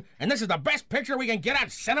Showtime, and this is the best picture we can get on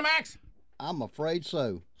Cinemax? I'm afraid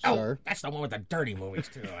so, Oh, sir. that's the one with the dirty movies,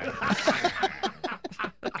 too.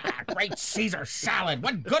 Great Caesar salad.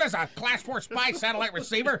 What good is a Class 4 spy satellite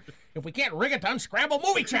receiver if we can't rig it to unscramble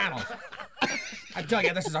movie channels? I tell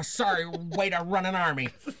you, this is a sorry way to run an army.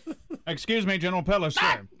 Excuse me, General Pellis,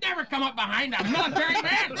 sir. Never come up behind a military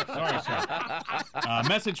man. Sorry, sir.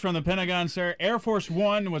 Message from the Pentagon, sir. Air Force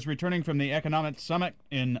One was returning from the economic summit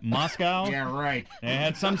in Moscow. Yeah, right. They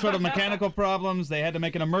had some sort of mechanical problems. They had to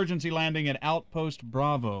make an emergency landing at Outpost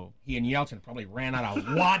Bravo. He and Yeltsin probably ran out of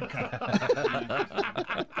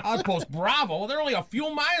vodka. Outpost Bravo? They're only a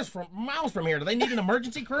few miles from here. Do they need an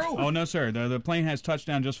emergency crew? Oh, no, sir. The plane has touched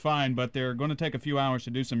down just fine, but they're going to take a few hours to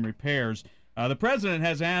do some repairs. The president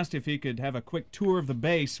has asked if he could have a quick tour of the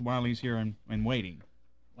base while he's here and waiting.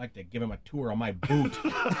 I'd like to give him a tour of my boot.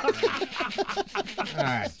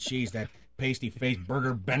 Jeez, that pasty-faced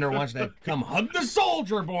burger bender wants to come hug the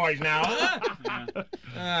soldier boys now,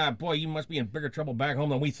 huh? Boy, you must be in bigger trouble back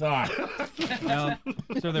home than we thought. Well,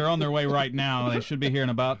 so they're on their way right now. They should be here in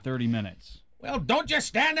about 30 minutes. Well, don't just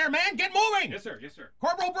stand there, man. Get moving. Yes, sir. Yes, sir.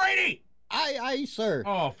 Corporal Brady. Aye, sir.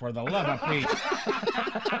 Oh, for the love of Pete.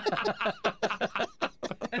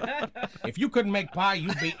 If you couldn't make pie,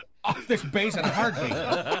 you'd be off this base in a heartbeat.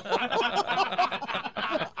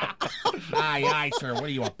 Aye, sir. What are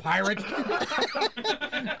you, a pirate?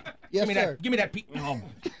 Yes, sir. Give me that P. Oh,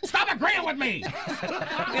 stop agreeing with me. Give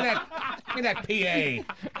me that PA.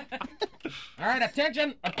 All right,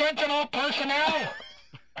 attention all personnel.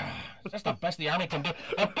 That's the best the Army can do.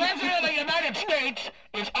 The President of the United States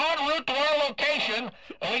is en route to our location,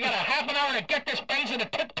 and we got a half an hour to get this base into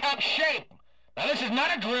tip-top shape. Now, this is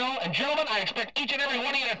not a drill, and gentlemen, I expect each and every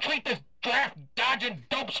one of you to treat this draft-dodging,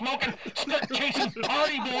 dope-smoking, skirt-chasing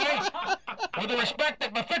party boy with the respect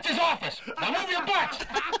that befits his office. Now, move your butts.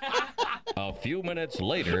 A few minutes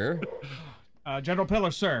later... General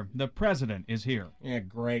Pellis, sir, the president is here. Yeah,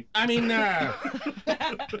 great. Welcome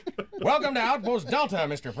to Outpost Delta,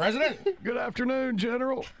 Mr. President. Good afternoon,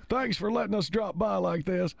 General. Thanks for letting us drop by like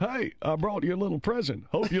this. Hey, I brought you a little present.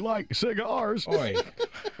 Hope you like cigars. Oi.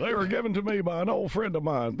 They were given to me by an old friend of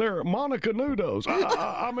mine. They're Monica Nudos.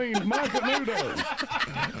 Monica Nudos.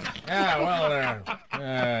 Yeah,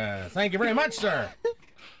 well, thank you very much, sir.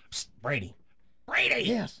 Psst, Brady. Brady!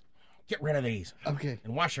 Yes. Get rid of these. Okay.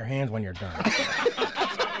 And wash your hands when you're done.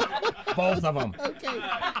 Both of them. Okay.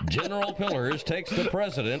 General Pillars takes the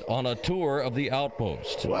president on a tour of the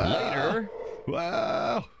outpost. Later...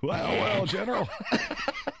 Well, General.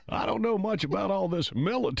 I don't know much about all this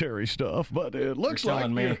military stuff, but it looks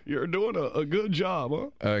like you're doing a good job,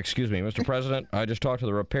 huh? Excuse me, Mr. President. I just talked to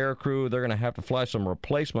the repair crew. They're going to have to fly some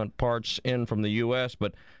replacement parts in from the U.S.,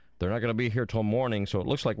 but they're not going to be here till morning, so it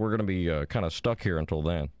looks like we're going to be kind of stuck here until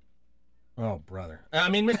then. Oh, brother.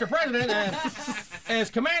 Mr. President, as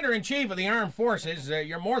Commander-in-Chief of the Armed Forces,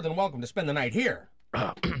 you're more than welcome to spend the night here.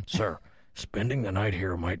 Sir, spending the night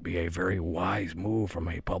here might be a very wise move from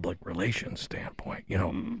a public relations standpoint. You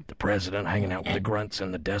know, the president hanging out with the grunts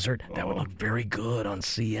in the desert, that would look very good on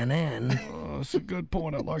CNN. That's a good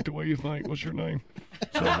point. I like the way you think. What's your name?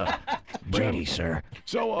 Brady, sir.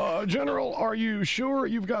 So, General, are you sure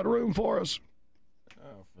you've got room for us?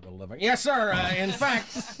 For the living. Yes, sir. In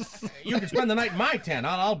fact, you can spend the night in my tent.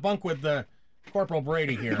 I'll bunk with Corporal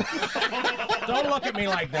Brady here. Don't look at me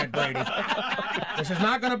like that, Brady. This is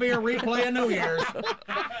not going to be a replay of New Year's.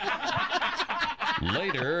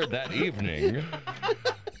 Later that evening...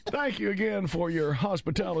 Thank you again for your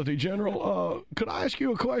hospitality, General. Could I ask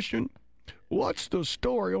you a question? What's the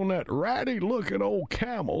story on that ratty-looking old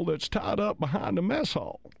camel that's tied up behind the mess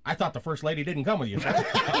hall? I thought the First Lady didn't come with you, sir.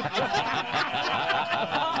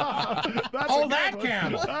 That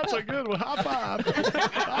camel. That's a good one. High five.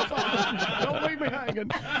 High five. Don't leave me hanging.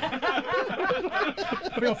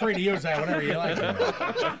 Feel free to use that whenever you like.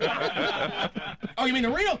 Oh, you mean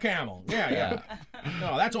the real camel? Yeah.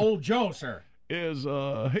 No, that's Old Joe, sir. Is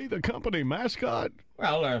he the company mascot?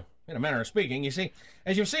 Well, in a manner of speaking, you see,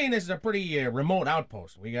 as you've seen, this is a pretty remote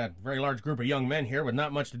outpost. We got a very large group of young men here with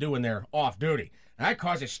not much to do when they're off duty. And that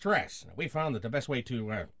causes stress. We found that the best way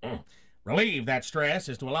to relieve that stress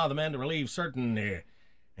is to allow the men to relieve certain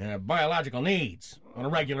biological needs on a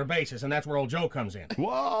regular basis, and that's where Old Joe comes in.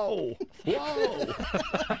 Whoa! You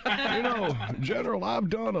know, General, I've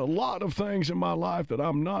done a lot of things in my life that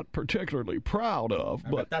I'm not particularly proud of,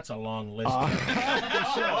 but that's a long list.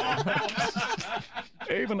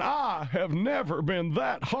 Even I have never been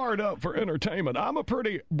that hard up for entertainment. I'm a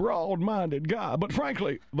pretty broad-minded guy, but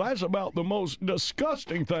frankly, that's about the most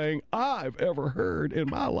disgusting thing I've ever heard in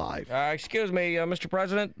my life. Excuse me, Mr.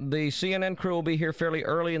 President, the CNN crew will be here fairly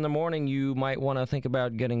early in the morning. You might want to think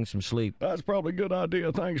about getting some sleep. That's probably a good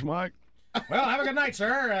idea. Thanks, Mike. Well, have a good night,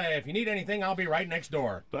 sir. If you need anything, I'll be right next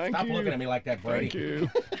door. Stop looking at me like that, Brady. Thank you.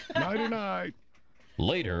 Nighty-night.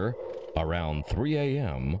 Later, around 3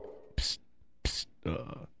 a.m.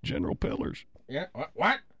 General Pillars. Yeah,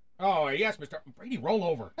 what? Oh, yes, Mr. Brady, roll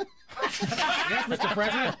over. Yes, Mr.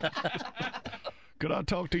 President. Could I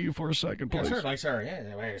talk to you for a second, please? Yeah, certainly, sir. Yeah,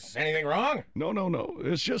 is anything wrong? No.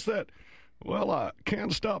 It's just that, well, I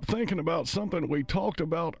can't stop thinking about something we talked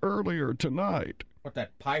about earlier tonight. What,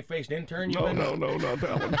 that pie-faced intern you No, not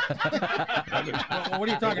that one. Well, what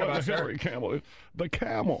are you talking about, sir? Hairy camel. The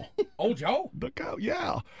camel. Old Joe? The cow,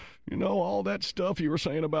 yeah. You know, all that stuff you were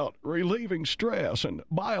saying about relieving stress and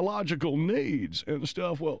biological needs and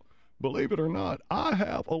stuff. Well, believe it or not, I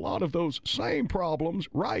have a lot of those same problems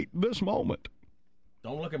right this moment.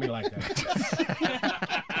 Don't look at me like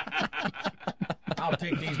that. I'll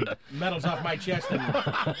take these medals off my chest and whip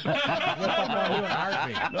up on you in a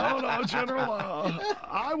heartbeat. No, General.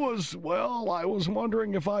 I was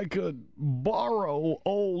wondering if I could borrow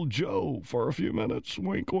old Joe for a few minutes.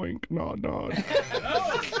 Wink, wink, nod, nod.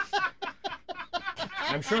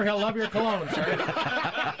 I'm sure he'll love your cologne, sir.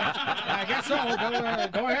 I guess so.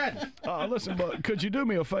 Go ahead. Listen, but could you do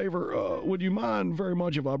me a favor? Would you mind very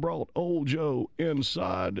much if I brought old Joe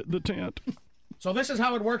inside the tent? So this is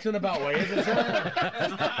how it works in the Beltway, is it, sir?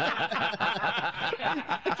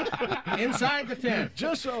 Inside the tent.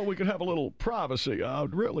 Just so we could have a little privacy.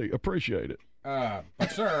 I'd really appreciate it.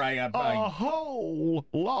 But sir, a whole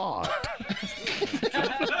lot.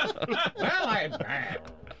 Well,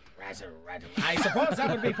 I suppose that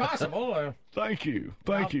would be possible. Thank you,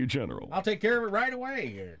 General. I'll take care of it right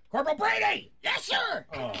away. Corporal Brady! Yes, sir.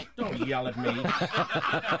 Oh, don't yell at me.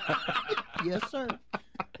 Yes, sir.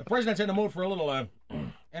 The president's in the mood for a little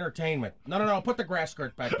entertainment. No, put the grass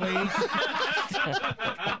skirt back, please.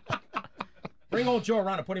 Bring old Joe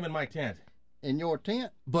around and put him in my tent. In your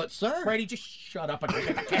tent? But, sir. Brady, just shut up and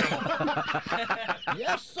get the camera.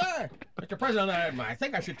 Yes, sir. Mr. President, I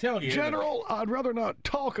think I should tell you. General, I'd rather not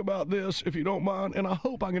talk about this if you don't mind, and I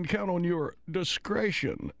hope I can count on your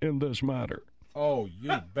discretion in this matter. Oh,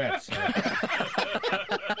 you bet, sir.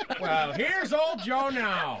 Well, here's old Joe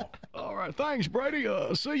now. All right, thanks, Brady.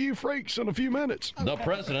 See you freaks in a few minutes. The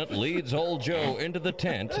president leads old Joe into the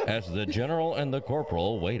tent as the general and the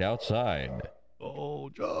corporal wait outside. Oh,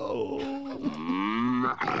 Joe.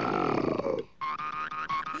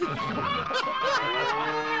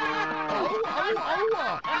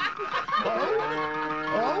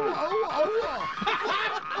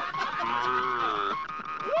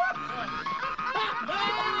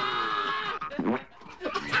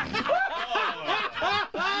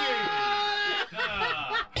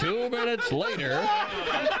 Two minutes later.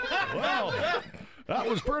 Well, that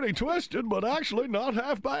was pretty twisted, but actually not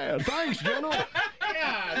half bad. Thanks, General.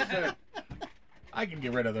 Yeah, sir. I can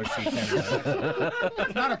get rid of those sheets anyway.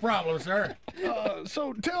 It's not a problem, sir.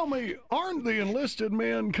 So tell me, aren't the enlisted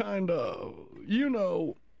men kind of,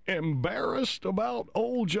 embarrassed about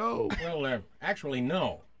old Joe? Well, actually,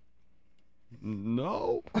 no.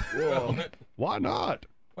 No? Well, why not?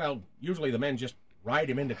 Well, usually the men just ride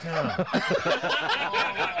him into town.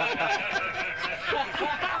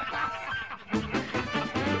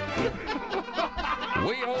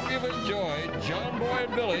 We hope you've enjoyed John Boy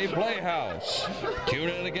and Billy Playhouse. Tune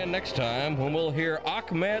in again next time when we'll hear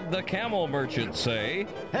Ahmed the Camel Merchant say,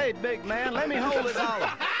 "Hey, big man, let me hold it all."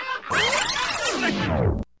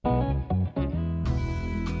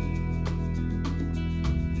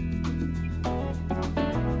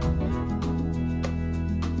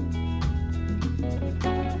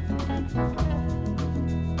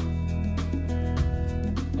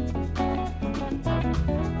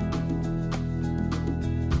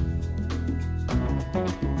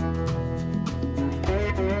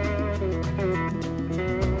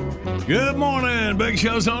 Good morning. Big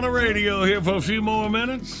Show's on the radio here for a few more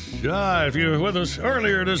minutes. If you were with us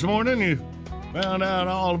earlier this morning, you found out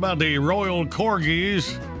all about the Royal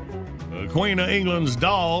Corgis, the Queen of England's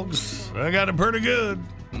dogs. I got it pretty good.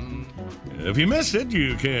 If you missed it,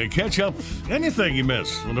 you can catch up anything you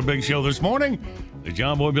missed on the Big Show this morning. The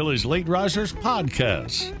John Boy Billy's Late Risers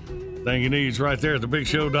podcast. Thing you need is right there at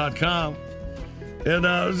thebigshow.com. And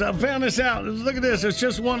I found this out. Look at this. It's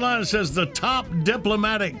just one line. It says the top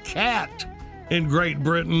diplomatic cat in Great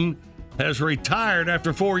Britain has retired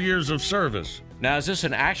after 4 years of service. Now, is this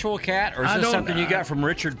an actual cat, or is this something you got from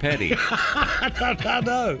Richard Petty? I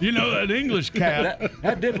know. You know, an English cat.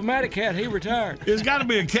 that diplomatic cat, he retired. It's got to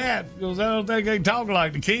be a cat, because I don't think they talk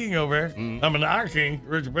like the king over there. I mean, our king,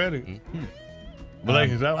 Richard Petty. But I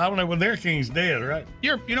don't know when their king's dead, right?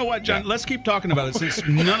 You know what, John? Let's keep talking about it since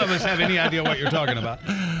none of us have any idea what you're talking about.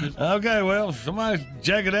 Okay, well, somebody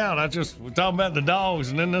check it out. We're talking about the dogs,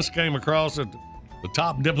 and then this came across that the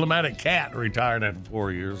top diplomatic cat retired after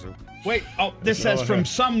 4 years. So. Wait, this says from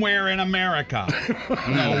somewhere in America.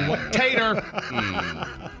 No, Tater.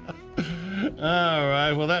 All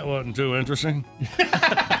right, well, that wasn't too interesting.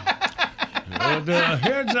 But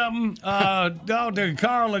here's something. Dr.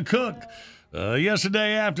 Carla Cook,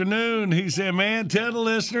 yesterday afternoon, he said, man, tell the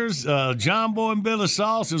listeners, John Boy and Billy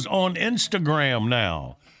Sauce is on Instagram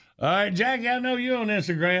now. All right, Jackie, I know you're on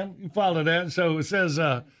Instagram. You follow that. So it says,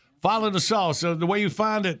 follow the sauce. So the way you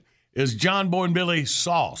find it is John Boy and Billy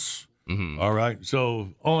Sauce. Mm-hmm. All right, so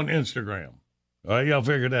on Instagram. All right, y'all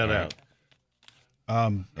figure that out.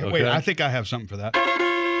 Okay. Wait, I think I have something for that.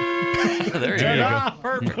 There you go.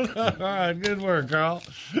 Perfect. All right, good work, Carl.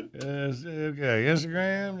 Okay,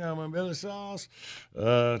 Instagram, John Boy and Billy Sauce.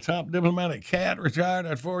 Top diplomatic cat retired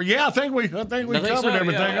at 4. Yeah, I think we covered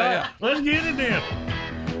everything. Yeah. Let's get it then.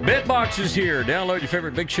 Bitbox is here. Download your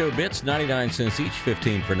favorite Big Show bits, 99 cents each,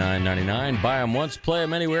 15 for $9.99. Buy them once, play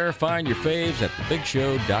them anywhere. Find your faves at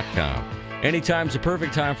thebigshow.com. Anytime's the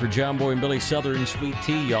perfect time for John Boy and Billy Southern Sweet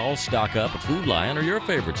Tea, y'all. Stock up at Food Lion or your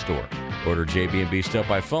favorite store. Order JB&B Stuff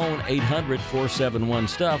by phone,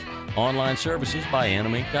 800-471-STUFF. Online services by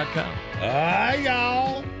animate.com. Hi,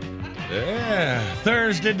 y'all. Yeah,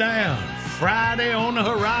 Thursday down. Friday on the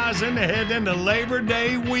horizon to head into Labor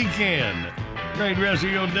Day weekend. Great rest of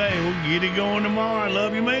your day. We'll get it going tomorrow. I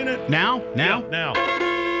love you, mean it. Now? Yeah, now.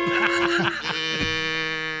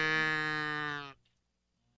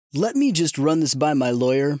 Let me just run this by my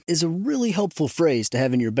lawyer is a really helpful phrase to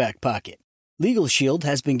have in your back pocket. Legal Shield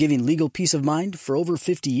has been giving legal peace of mind for over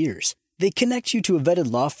 50 years. They connect you to a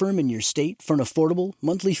vetted law firm in your state for an affordable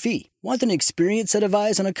monthly fee. Want an experienced set of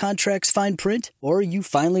eyes on a contract's fine print? Or you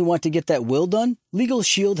finally want to get that will done? Legal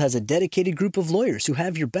Shield has a dedicated group of lawyers who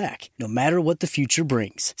have your back, no matter what the future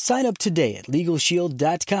brings. Sign up today at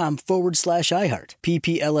LegalShield.com/iHeart.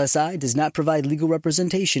 PPLSI does not provide legal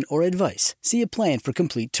representation or advice. See a plan for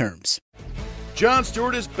complete terms. Jon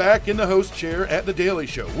Stewart is back in the host chair at The Daily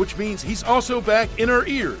Show, which means he's also back in our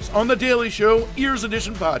ears on The Daily Show Ears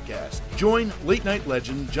Edition podcast. Join late night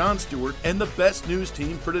legend Jon Stewart and the best news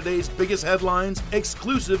team for today's biggest headlines,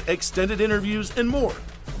 exclusive extended interviews, and more.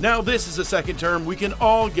 Now this is a second term we can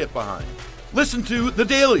all get behind. Listen to The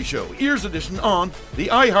Daily Show Ears Edition on the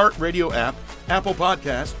iHeartRadio app, Apple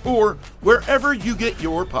Podcasts, or wherever you get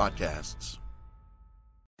your podcasts.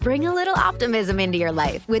 Bring a little optimism into your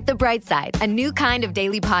life with The Bright Side, a new kind of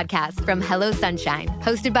daily podcast from Hello Sunshine,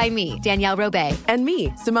 hosted by me, Danielle Robay. And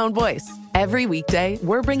me, Simone Boyce. Every weekday,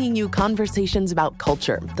 we're bringing you conversations about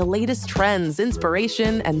culture, the latest trends,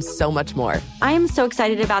 inspiration, and so much more. I am so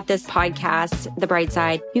excited about this podcast, The Bright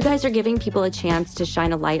Side. You guys are giving people a chance to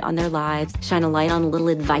shine a light on their lives, shine a light on a little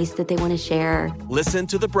advice that they want to share. Listen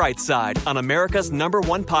to The Bright Side on America's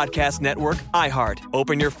 #1 podcast network, iHeart.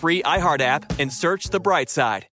 Open your free iHeart app and search The Bright Side.